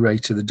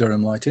curator of the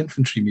Durham Light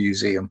Infantry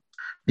Museum.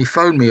 He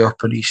phoned me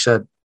up and he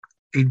said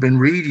he'd been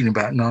reading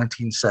about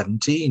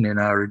 1917 in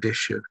our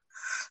edition,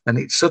 and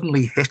it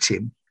suddenly hit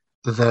him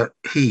that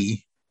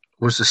he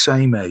was the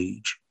same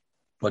age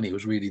when he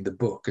was reading the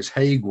book as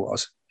Haig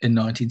was in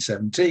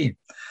 1917.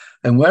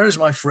 And whereas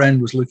my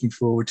friend was looking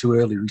forward to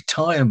early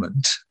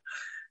retirement,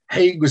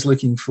 Haig was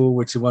looking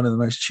forward to one of the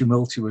most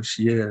tumultuous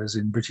years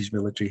in British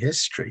military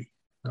history,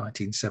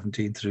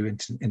 1917 through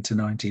into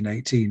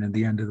 1918 and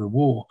the end of the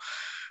war.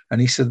 And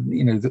he said,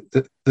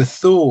 the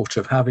thought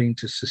of having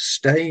to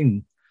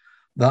sustain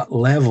that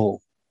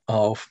level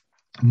of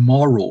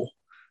moral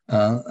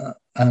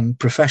and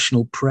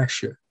professional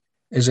pressure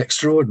is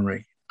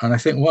extraordinary. And I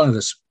think one of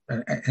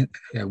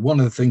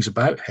the things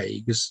about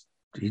Haig is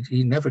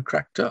he never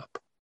cracked up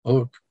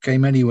or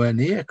came anywhere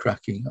near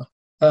cracking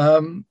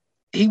up.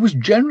 He was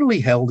generally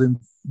held in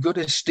good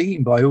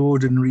esteem by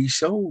ordinary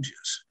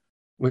soldiers,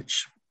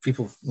 which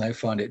people now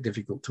find it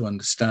difficult to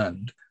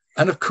understand.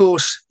 And of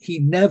course, he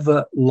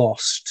never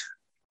lost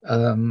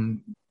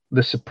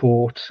the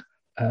support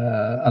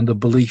and the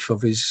belief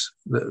of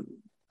the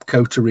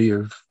coterie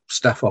of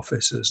staff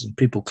officers and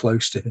people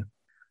close to him.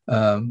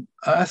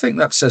 I think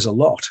that says a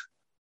lot,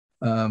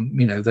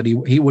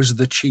 that he was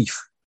the chief,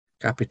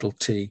 capital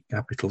T,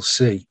 capital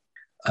C.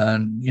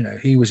 And,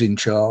 he was in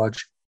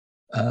charge.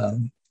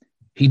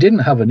 He didn't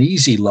have an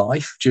easy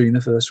life during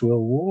the First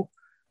World War.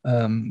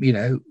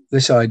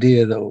 This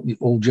idea that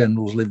all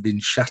generals lived in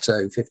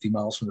chateau 50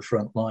 miles from the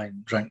front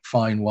line, drank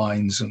fine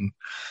wines and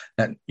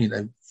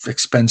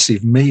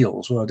expensive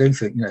meals. Well, I don't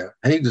think,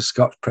 Haig's a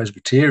Scotch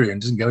Presbyterian,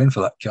 doesn't go in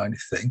for that kind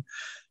of thing.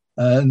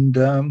 And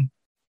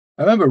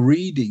I remember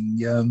reading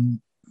a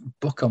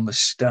book on the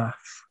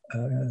staff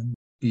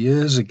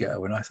years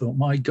ago, and I thought,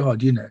 my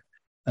God,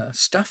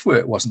 staff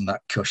work wasn't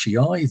that cushy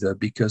either,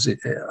 because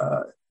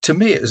to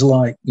me, it was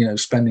like,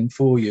 spending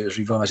 4 years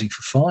revising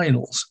for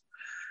finals.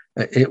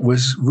 It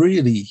was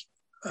really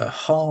a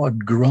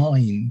hard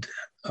grind.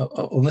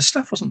 The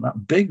staff wasn't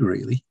that big,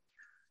 really,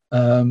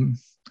 and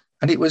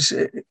it was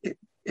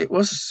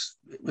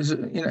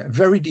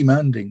very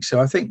demanding. So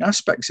I think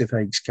aspects of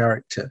Haig's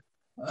character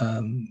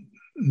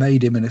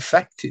made him an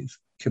effective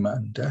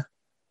commander,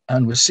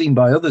 and was seen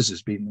by others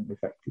as being an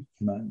effective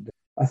commander.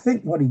 I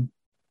think what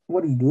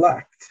he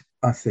lacked,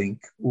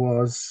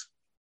 was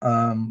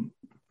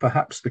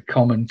perhaps the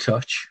common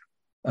touch.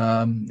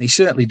 He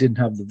certainly didn't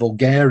have the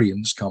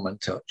vulgarian's common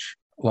touch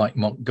like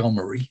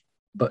Montgomery,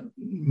 but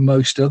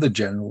most other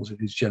generals of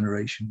his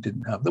generation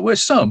didn't have. There were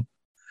some,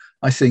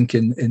 I think,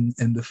 in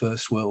the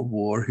First World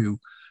War who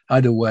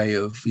had a way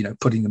of,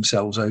 putting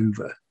themselves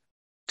over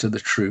to the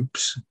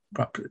troops,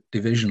 perhaps at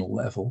divisional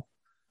level.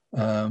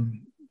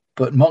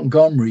 But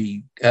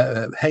Montgomery,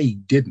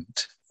 Haig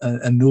didn't,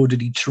 and nor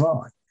did he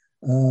try.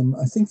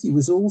 I think he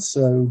was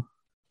also,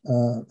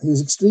 he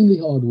was extremely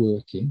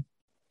hardworking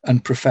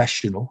and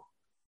professional.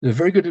 He was a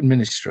very good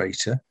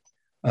administrator,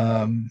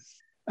 and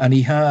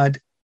he had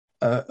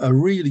a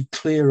really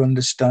clear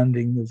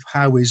understanding of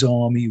how his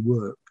army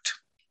worked.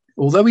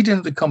 Although he didn't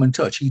have the common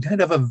touch, he did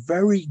have a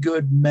very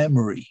good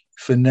memory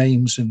for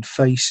names and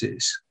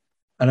faces.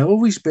 And I've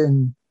always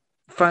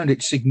found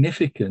it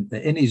significant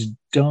that in his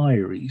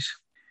diaries,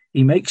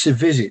 he makes a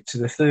visit to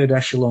the 3rd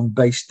Echelon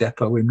Base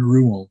Depot in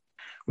Rouen,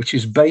 which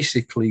is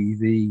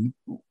basically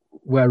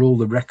where all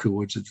the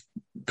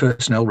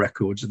personnel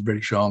records of the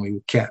British Army were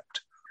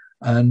kept.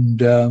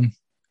 And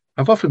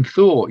I've often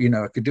thought,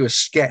 I could do a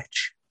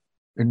sketch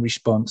in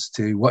response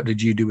to what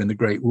did you do in the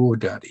Great War,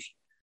 Daddy?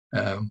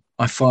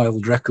 I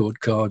filed record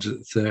cards at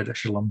the 3rd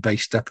Echelon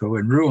Base Depot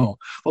in Rouen.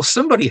 Well,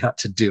 somebody had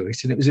to do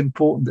it, and it was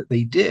important that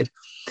they did.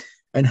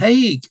 And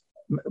Haig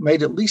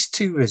made at least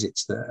 2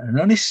 visits there. And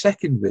on his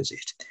second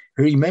visit,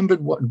 he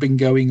remembered what had been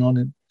going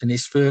on in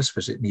his first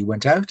visit, and he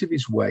went out of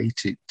his way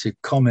to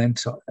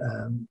compliment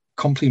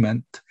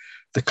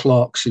the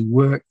clerks who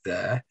worked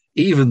there,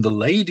 even the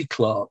lady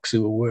clerks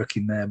who were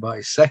working there by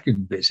his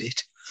second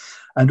visit,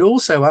 and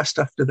also asked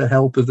after the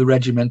help of the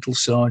regimental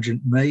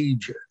sergeant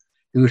major,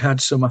 who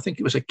had some, I think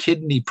it was a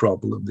kidney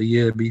problem the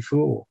year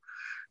before.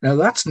 Now,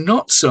 that's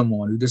not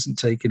someone who doesn't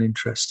take an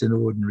interest in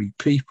ordinary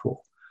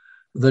people,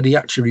 that he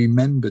actually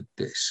remembered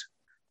this.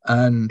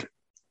 And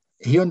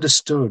he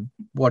understood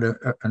what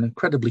an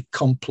incredibly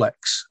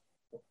complex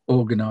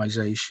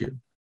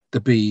organization the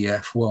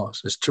BEF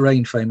was. As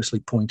Terrain famously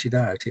pointed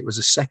out, it was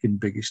the second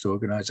biggest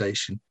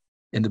organisation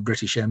in the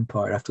British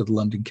Empire after the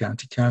London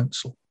County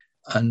Council.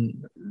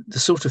 And the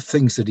sort of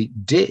things that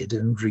it did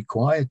and was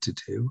required to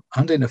do,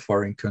 and in a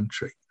foreign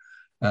country,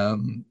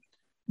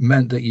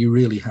 meant that you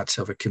really had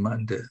to have a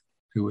commander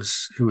who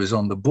was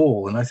on the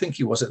ball. And I think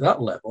he was at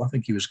that level. I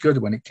think he was good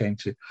when it came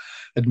to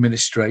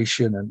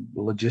administration and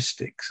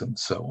logistics and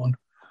so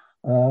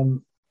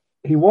on.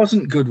 He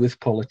wasn't good with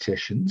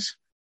politicians.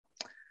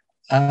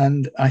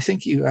 And I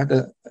think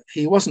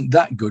he wasn't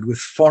that good with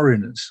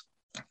foreigners,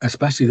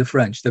 especially the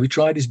French, though he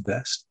tried his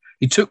best.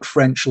 He took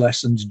French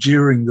lessons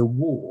during the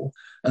war,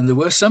 and there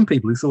were some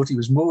people who thought he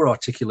was more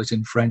articulate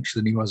in French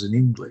than he was in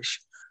English.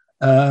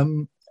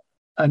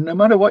 And no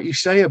matter what you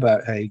say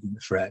about Haig and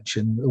the French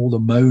and all the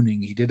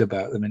moaning he did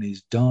about them in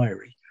his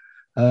diary,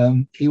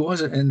 he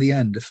wasn't in the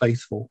end a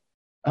faithful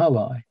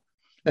ally.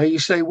 Now you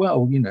say,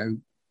 well,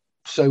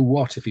 so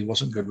what if he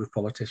wasn't good with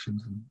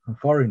politicians and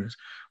foreigners?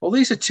 Well,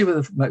 these are two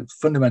of the most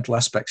fundamental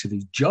aspects of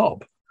his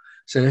job.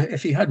 So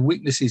if he had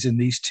weaknesses in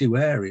these two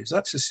areas,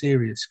 that's a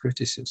serious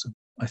criticism,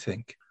 I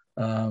think.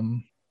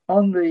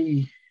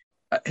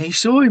 He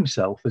saw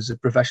himself as a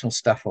professional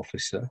staff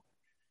officer.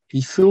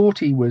 He thought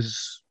he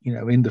was,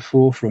 in the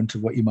forefront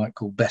of what you might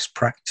call best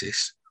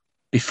practice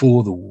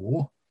before the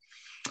war.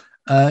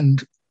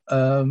 And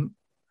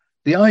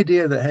the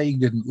idea that Haig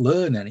didn't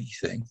learn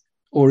anything,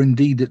 or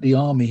indeed that the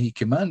army he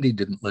commanded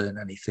didn't learn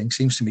anything,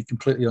 seems to me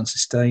completely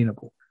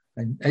unsustainable.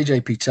 And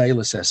A.J.P.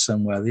 Taylor says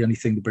somewhere the only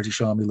thing the British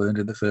Army learned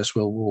in the First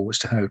World War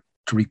was how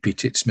to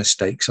repeat its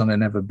mistakes on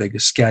an ever bigger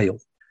scale.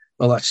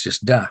 Well, that's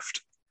just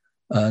daft.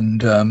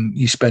 And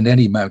you spend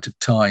any amount of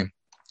time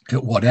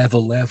at whatever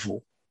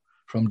level,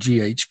 from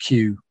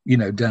GHQ,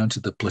 down to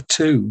the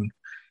platoon,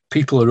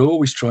 people are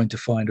always trying to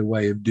find a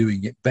way of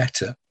doing it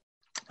better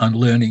and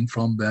learning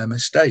from their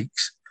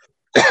mistakes,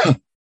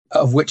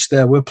 of which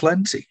there were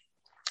plenty.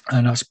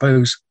 And I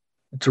suppose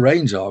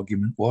Terrain's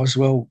argument was,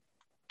 well,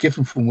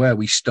 given from where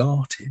we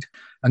started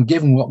and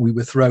given what we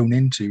were thrown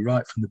into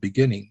right from the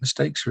beginning,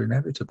 mistakes are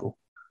inevitable.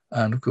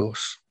 And of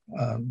course,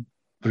 the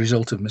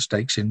result of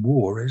mistakes in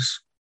war is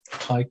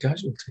high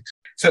casualties.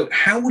 So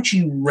how would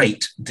you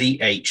rate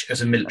DH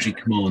as a military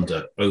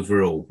commander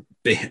overall?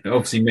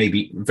 Obviously,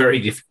 maybe very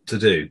difficult to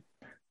do.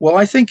 Well,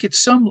 I think at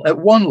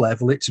one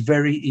level, it's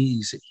very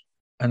easy.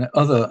 And at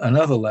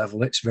another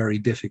level, it's very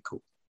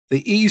difficult.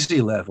 The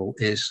easy level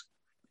is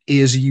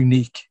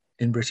unique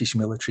in British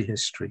military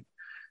history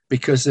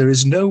because there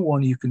is no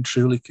one you can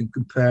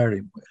compare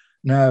him with.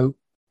 Now,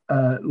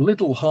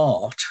 Liddell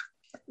Hart,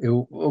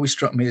 who always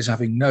struck me as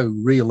having no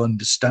real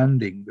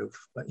understanding of,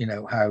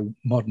 how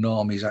modern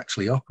armies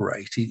actually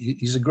operate.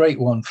 He's a great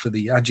one for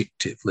the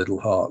adjective, Liddell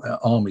Hart,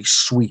 army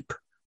sweep,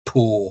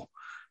 pour,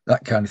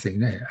 that kind of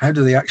thing. How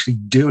do they actually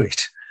do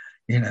it?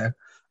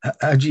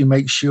 How do you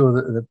make sure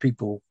that the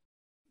people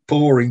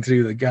pouring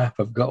through the gap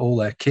have got all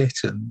their kit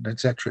and et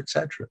cetera, et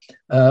cetera?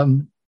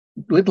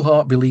 Liddell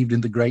Hart believed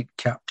in the great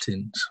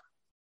captains,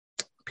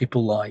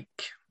 people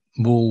like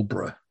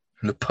Marlborough,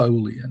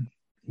 Napoleon,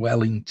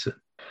 Wellington.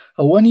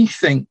 And when you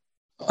think,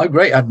 I have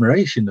great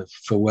admiration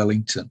for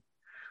Wellington,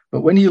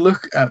 but when you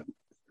look at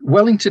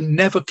Wellington,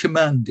 never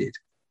commanded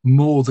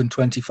more than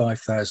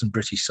 25,000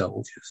 British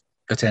soldiers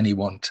at any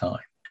one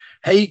time.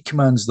 Haig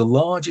commands the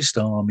largest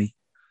army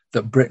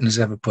that Britain has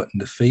ever put in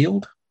the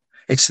field.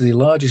 It's the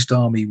largest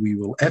army we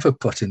will ever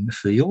put in the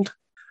field.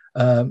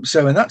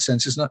 So in that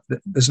sense,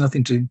 there's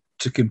nothing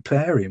to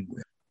compare him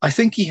with. I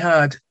think he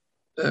had,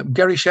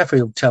 Gary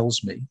Sheffield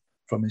tells me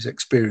from his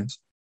experience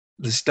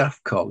at the Staff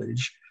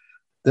College,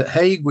 that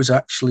Haig was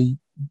actually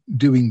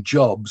doing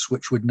jobs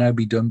which would now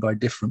be done by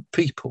different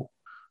people.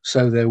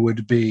 So there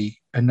would be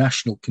a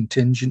national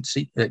contingent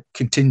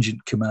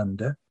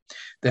commander.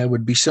 There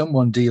would be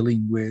someone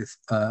dealing with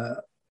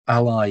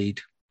allied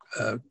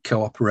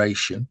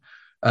cooperation,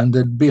 and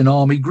there'd be an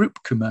army group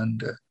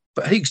commander.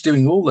 But Haig's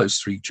doing all those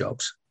three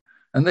jobs.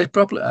 And they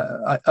probably,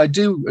 I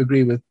do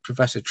agree with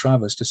Professor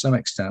Travers to some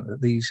extent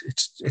that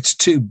it's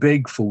too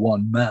big for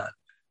one man.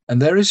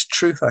 And there is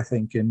truth, I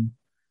think, in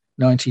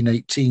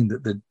 1918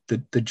 that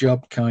the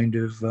job kind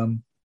of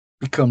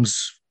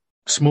becomes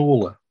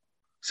smaller.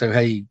 So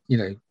Haig,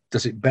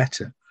 does it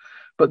better.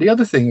 But the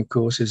other thing, of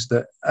course, is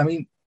that,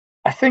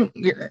 I think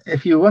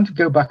if you want to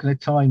go back in a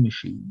time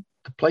machine,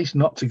 the place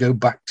not to go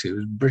back to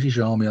is British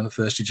Army on the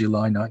 1st of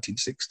July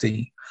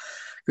 1916.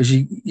 Because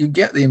you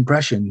get the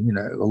impression,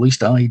 at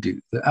least I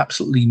do, that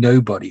absolutely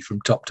nobody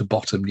from top to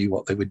bottom knew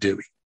what they were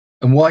doing.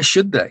 And why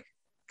should they?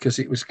 Because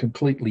it was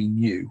completely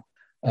new.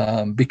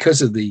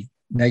 Because of the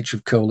nature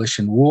of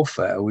coalition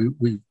warfare,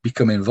 we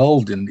become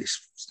involved in this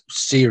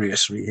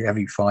seriously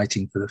heavy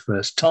fighting for the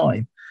first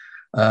time.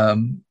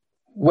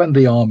 When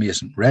the army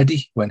isn't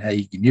ready, when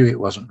Haig knew it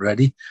wasn't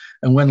ready,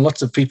 and when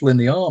lots of people in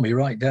the army,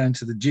 right down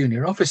to the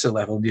junior officer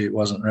level, knew it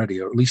wasn't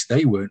ready, or at least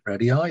they weren't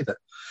ready either.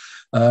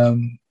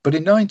 But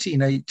in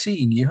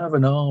 1918, you have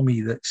an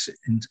army that's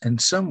in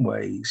some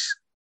ways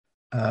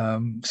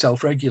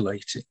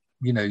self-regulating.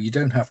 You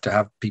don't have to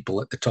have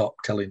people at the top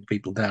telling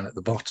people down at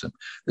the bottom.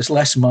 There's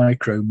less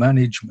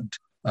micromanagement.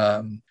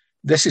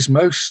 This is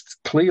most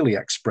clearly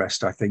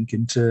expressed, I think,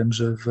 in terms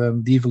of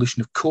the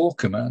evolution of Corps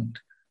Command.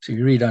 So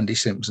you read Andy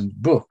Simpson's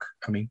book.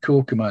 I mean,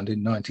 Corps Command in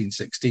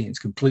 1916 is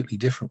completely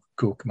different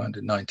from Corps Command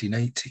in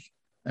 1918.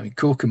 I mean,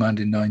 Corps Command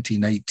in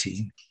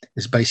 1918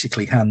 is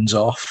basically hands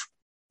off.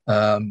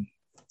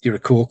 You're a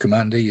Corps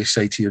commander. You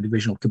say to your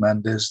divisional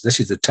commanders, this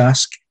is the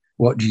task.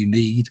 What do you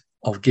need?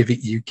 I'll give it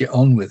you. Get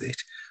on with it,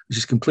 which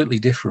is completely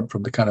different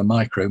from the kind of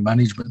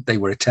micromanagement they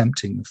were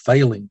attempting and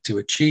failing to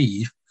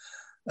achieve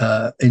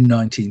in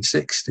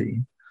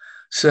 1916.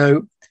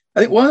 So I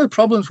think one of the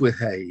problems with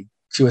Haig,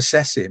 to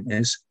assess him,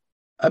 is,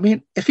 I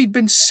mean, if he'd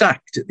been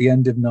sacked at the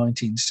end of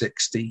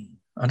 1916,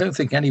 I don't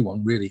think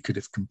anyone really could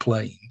have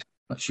complained.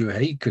 I'm not sure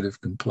Haig could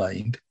have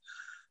complained.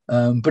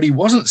 But he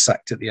wasn't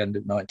sacked at the end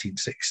of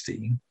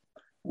 1916,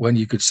 when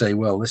you could say,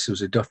 well, this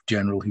was a Duff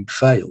general who'd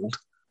failed.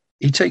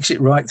 He takes it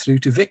right through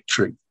to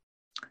victory.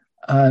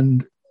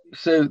 And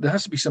so there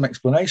has to be some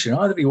explanation.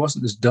 Either he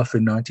wasn't as Duff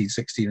in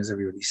 1916 as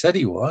everybody said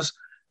he was,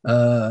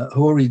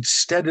 or he'd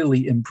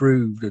steadily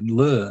improved and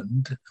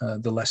learned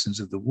the lessons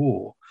of the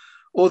war.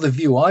 Or the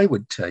view I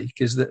would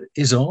take is that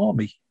his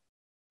army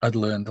had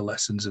learned the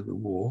lessons of the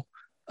war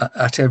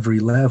at every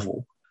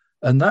level.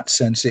 And in that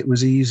sense, it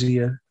was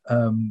easier,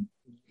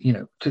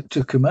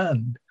 to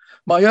command.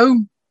 My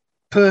own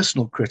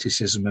personal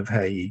criticism of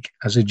Haig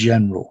as a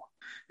general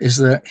is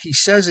that he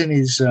says in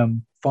his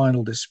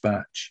final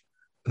dispatch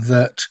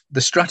that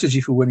the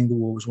strategy for winning the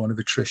war was one of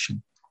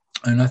attrition.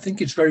 And I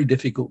think it's very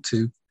difficult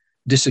to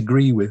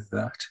disagree with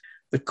that.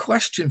 The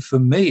question for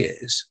me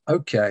is,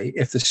 okay,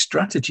 if the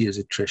strategy is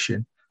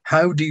attrition,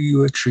 how do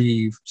you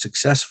achieve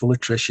successful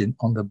attrition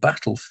on the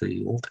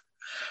battlefield,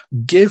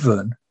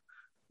 given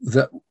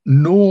that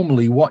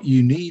normally what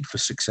you need for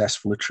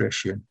successful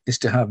attrition is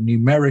to have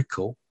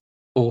numerical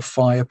or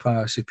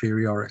firepower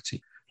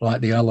superiority,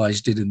 like the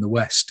Allies did in the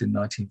West in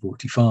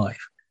 1945.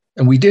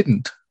 And we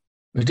didn't.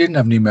 We didn't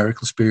have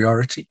numerical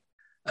superiority,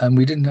 and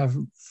we didn't have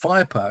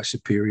firepower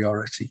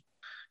superiority,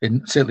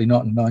 certainly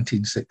not in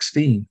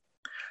 1916.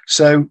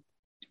 So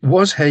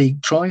was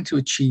Haig trying to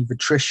achieve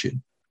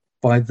attrition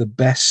by the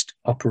best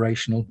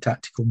operational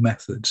tactical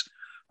methods?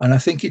 And I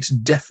think it's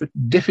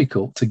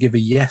difficult to give a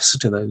yes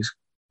to those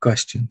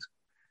questions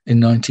in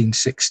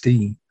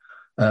 1916.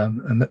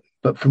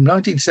 But from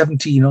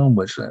 1917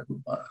 onwards, I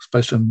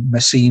suppose from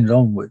Messines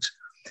onwards,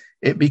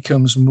 it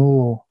becomes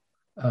more,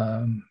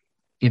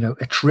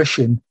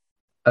 attrition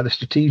at the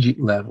strategic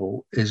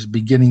level is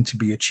beginning to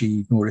be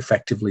achieved more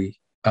effectively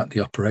at the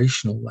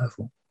operational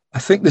level. I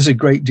think there's a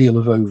great deal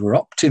of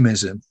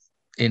over-optimism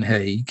in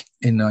Haig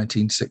in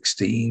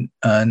 1916,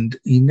 and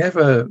he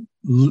never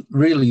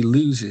really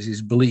loses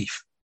his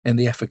belief in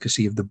the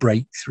efficacy of the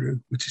breakthrough,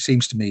 which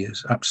seems to me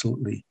is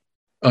absolutely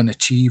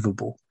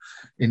unachievable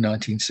in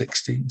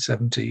 1916,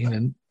 17.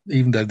 And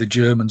even though the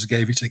Germans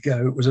gave it a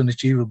go, it was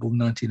unachievable in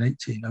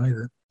 1918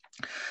 either.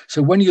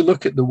 So when you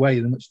look at the way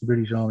in which the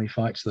British Army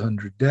fights the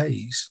 100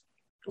 days,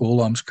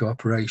 all arms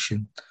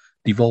cooperation,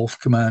 devolved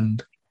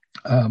command,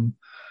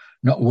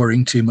 not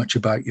worrying too much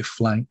about your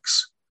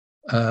flanks,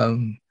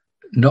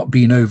 not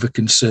being over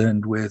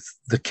concerned with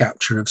the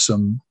capture of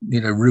some,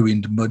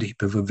 ruined mud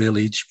heap of a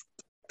village,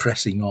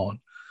 pressing on.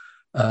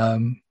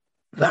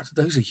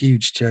 Those are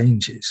huge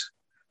changes.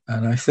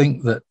 And I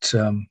think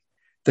that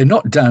they're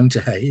not down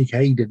to Haig.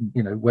 Haig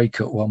didn't,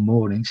 wake up one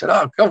morning and said,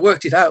 "Oh, I've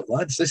worked it out,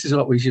 lads. This is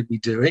what we should be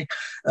doing.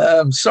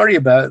 Sorry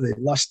about the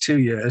last 2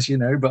 years,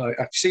 but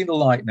I've seen the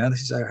light now.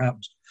 This is how it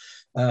happens."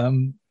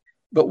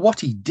 But what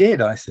he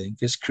did, I think,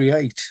 is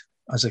create,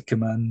 as a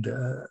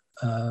commander,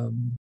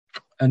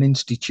 an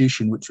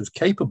institution which was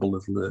capable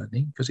of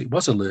learning, because it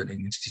was a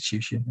learning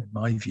institution, in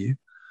my view.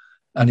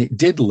 And it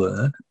did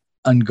learn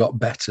and got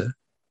better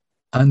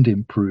and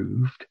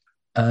improved.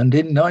 And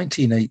in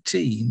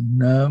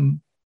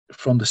 1918,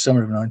 from the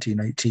summer of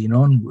 1918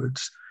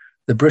 onwards,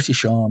 the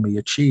British Army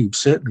achieved,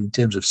 certainly in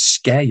terms of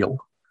scale,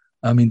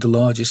 the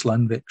largest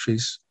land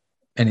victories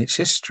in its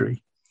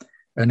history.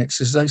 And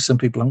it's as though some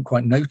people haven't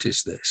quite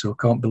noticed this or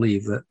can't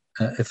believe that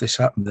if this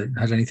happened, it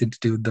had anything to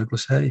do with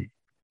Douglas Haig.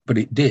 But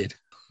it did.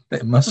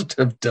 It must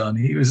have done.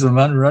 He was the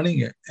man running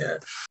it. Yeah.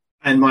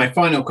 And my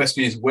final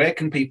question is, where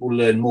can people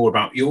learn more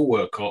about your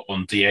work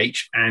on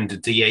DH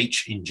and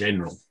DH in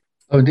general?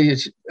 Oh,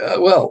 DH.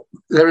 Well,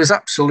 there is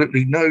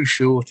absolutely no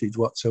shortage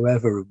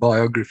whatsoever of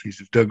biographies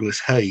of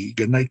Douglas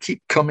Haig, and they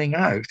keep coming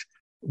out.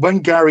 When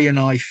Gary and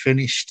I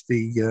finished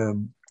the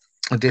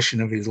edition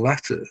of his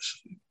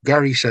letters,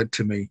 Gary said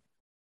to me,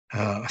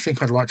 "I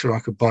think I'd like to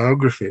write a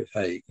biography of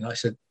Haig." And I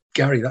said,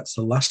 "Gary, that's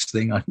the last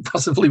thing I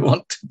possibly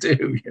want to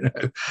do,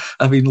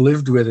 having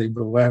lived with him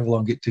for however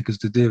long it took us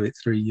to do it,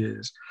 3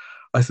 years.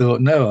 I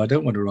thought, no, I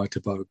don't want to write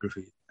a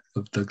biography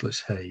of Douglas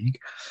Haig.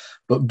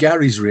 But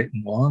Gary's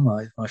written one.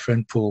 My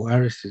friend Paul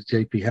Harris,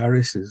 J.P.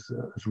 Harris, has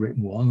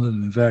written one,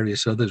 and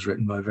various others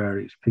written by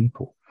various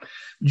people.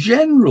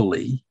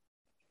 Generally,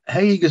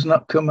 Haig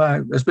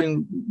has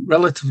been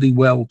relatively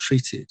well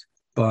treated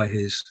by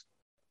his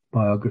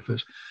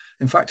biographers.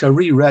 In fact, I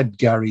reread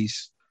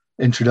Gary's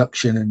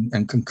introduction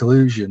and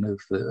conclusion of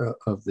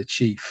the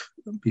Chief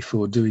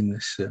before doing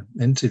this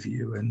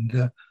interview,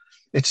 and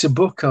it's a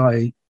book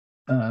I've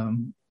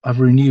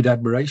renewed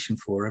admiration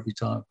for every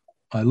time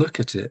I look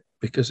at it,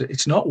 because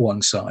it's not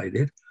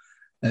one-sided.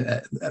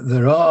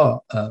 There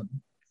are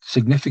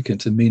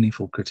significant and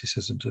meaningful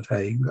criticisms of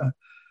Haig.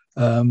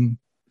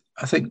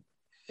 I think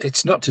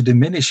it's not to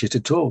diminish it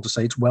at all to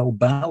say it's well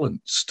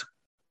balanced,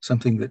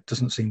 something that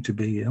doesn't seem to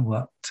be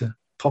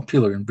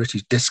popular in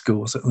British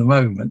discourse at the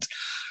moment.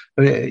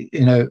 But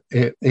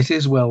it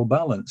is well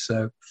balanced.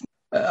 So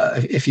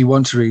if you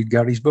want to read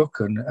Gary's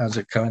book and as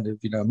a kind of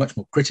much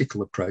more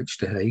critical approach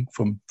to Haig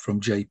from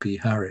J.P.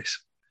 Harris,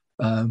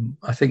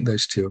 I think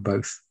those two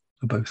are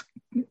both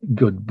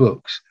good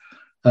books.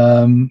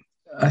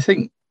 I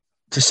think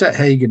to set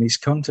Haig in his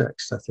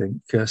context, I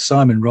think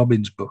Simon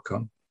Robbins' book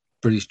on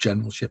British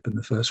generalship in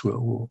the First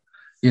World War,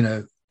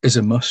 is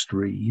a must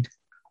read.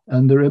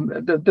 And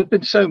there've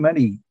been so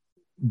many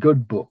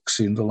good books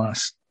in the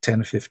last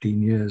 10 or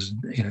 15 years,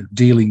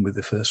 dealing with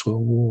the First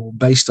World War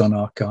based on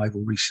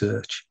archival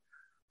research,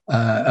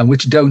 and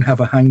which don't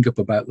have a hang-up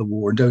about the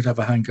war and don't have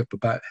a hang-up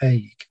about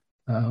Haig,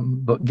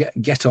 but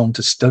get on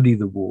to study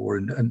the war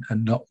and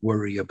not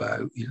worry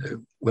about,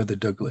 whether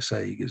Douglas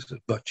Haig is a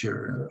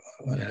butcher,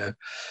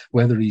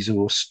 whether he's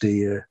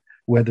austere,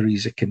 whether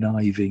he's a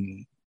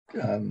conniving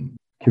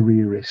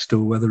careerist,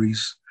 or whether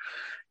he's,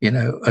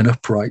 an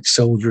upright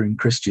soldiering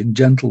Christian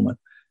gentleman.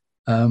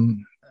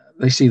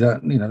 They see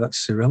that,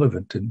 that's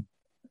irrelevant in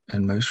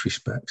most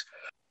respects.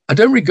 I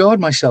don't regard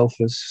myself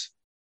as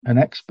an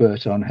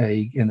expert on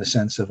Haig in the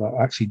sense of I've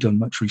actually done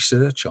much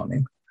research on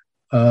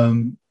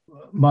him.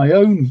 My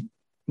own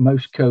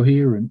most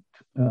coherent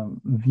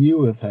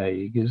view of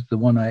Haig is the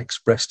one I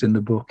expressed in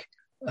the book,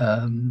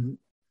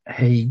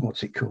 Haig,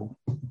 what's it called?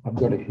 I've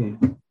got it here.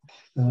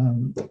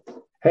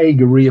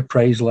 Haig, A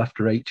Reappraisal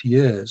After 80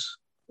 Years,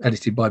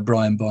 edited by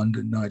Brian Bond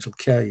and Nigel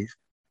Cave,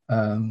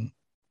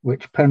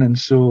 which Pen and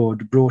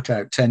Sword brought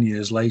out 10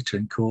 years later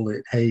and called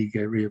it Haig,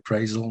 A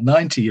Reappraisal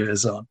 90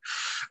 Years On.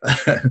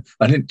 I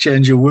didn't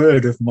change a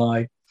word of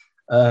my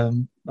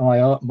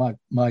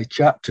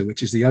chapter,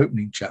 which is the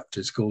opening chapter.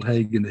 It's called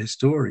Haig and the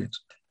Historians.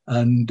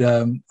 And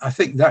I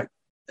think that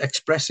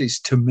expresses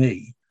to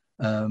me,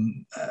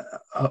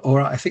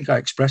 or I think I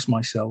express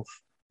myself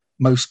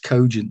most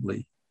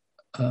cogently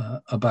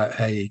about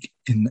Haig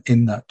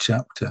in that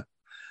chapter.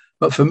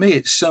 But for me,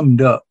 it's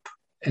summed up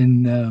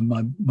in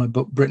my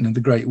book, Britain and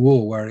the Great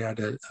War, where I had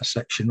a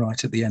section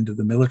right at the end of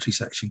the military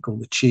section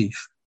called The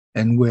Chief,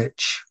 in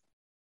which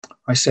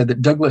I said that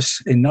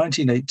in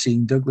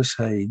 1918, Douglas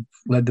Haig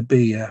led the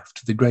BEF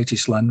to the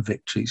greatest land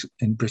victories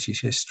in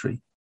British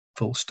history,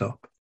 full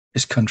stop.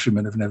 His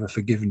countrymen have never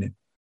forgiven him.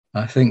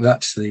 I think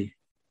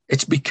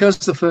it's because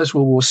the First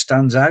World War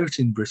stands out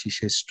in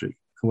British history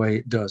the way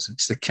it does.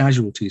 It's the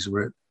casualties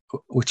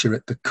which are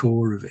at the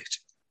core of it.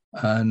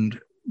 And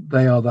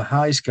they are the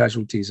highest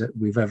casualties that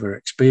we've ever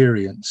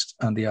experienced,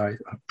 and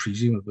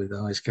presumably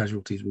the highest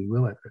casualties we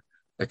will ever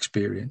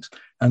experience.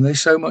 And they're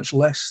so much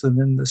less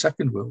than in the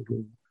Second World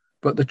War.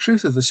 But the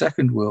truth of the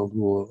Second World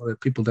War,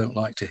 people don't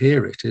like to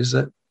hear it, is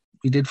that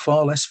we did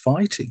far less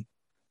fighting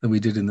than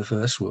we did in the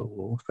First World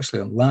War,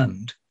 especially on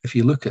land. If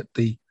you look at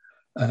the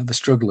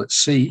struggle at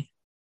sea,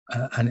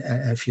 and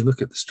if you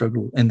look at the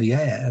struggle in the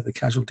air, the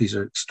casualties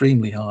are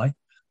extremely high.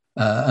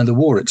 And the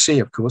war at sea,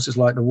 of course, is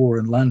like the war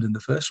on land in the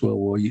First World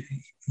War.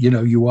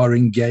 You are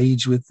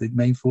engaged with the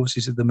main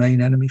forces of the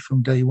main enemy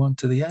from day one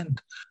to the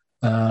end.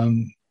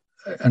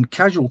 And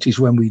casualties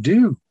when we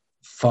do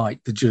fight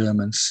the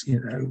Germans,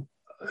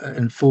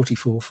 in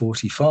 44,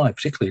 45,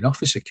 particularly in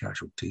officer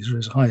casualties, are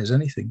as high as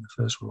anything in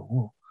the First World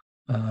War.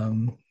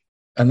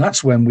 And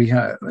that's when we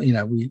have,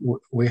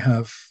 we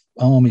have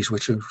armies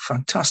which are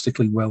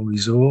fantastically well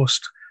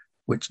resourced,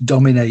 which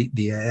dominate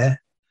the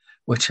air,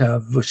 which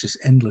have just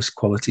endless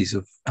qualities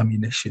of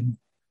ammunition,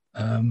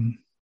 and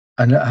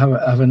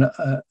have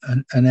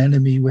an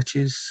enemy which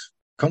is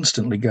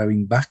constantly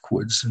going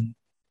backwards, and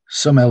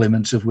some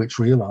elements of which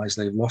realise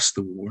they've lost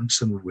the war, and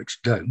some of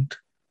which don't.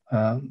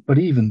 But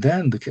even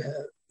then,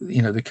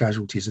 the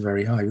casualties are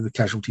very high. The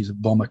casualties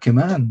of Bomber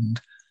Command,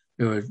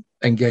 who are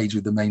engaged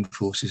with the main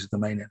forces of the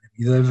main enemy,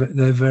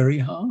 they're very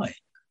high.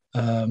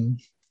 And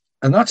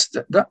that's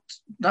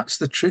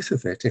the truth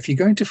of it. If you're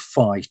going to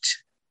fight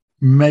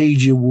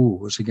major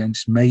wars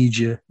against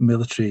major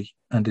military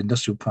and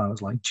industrial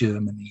powers like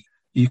Germany,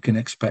 you can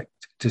expect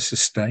to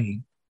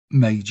sustain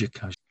major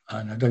casualties.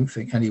 And I don't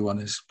think anyone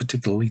is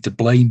particularly to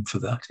blame for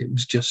that. It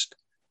was just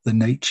the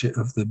nature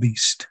of the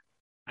beast.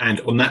 And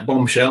on that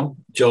bombshell,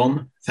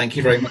 John, thank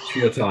you very much for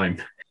your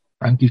time.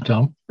 Thank you,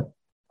 Tom.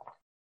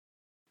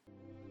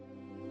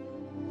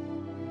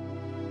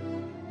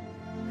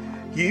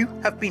 You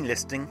have been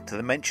listening to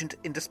the Mentioned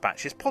in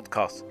Dispatches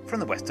podcast from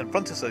the Western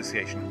Front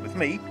Association with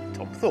me,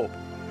 Tom Thorpe.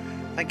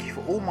 Thank you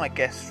for all my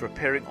guests for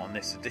appearing on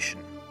this edition.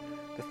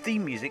 The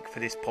theme music for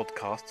this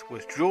podcast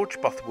was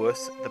George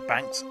Butterworth's The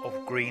Banks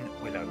of Green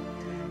Willow.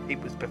 It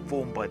was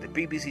performed by the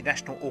BBC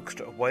National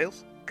Orchestra of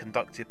Wales,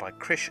 conducted by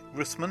Krish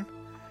Russman,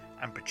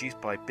 and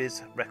produced by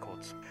Biz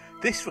Records.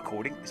 This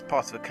recording is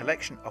part of a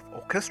collection of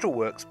orchestral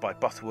works by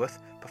Butterworth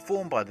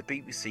performed by the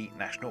BBC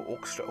National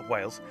Orchestra of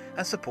Wales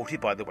and supported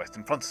by the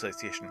Western Front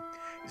Association.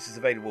 This is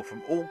available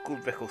from all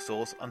good record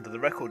stores under the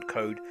record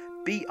code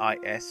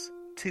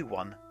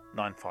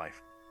BIS2195.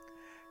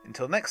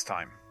 Until next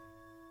time.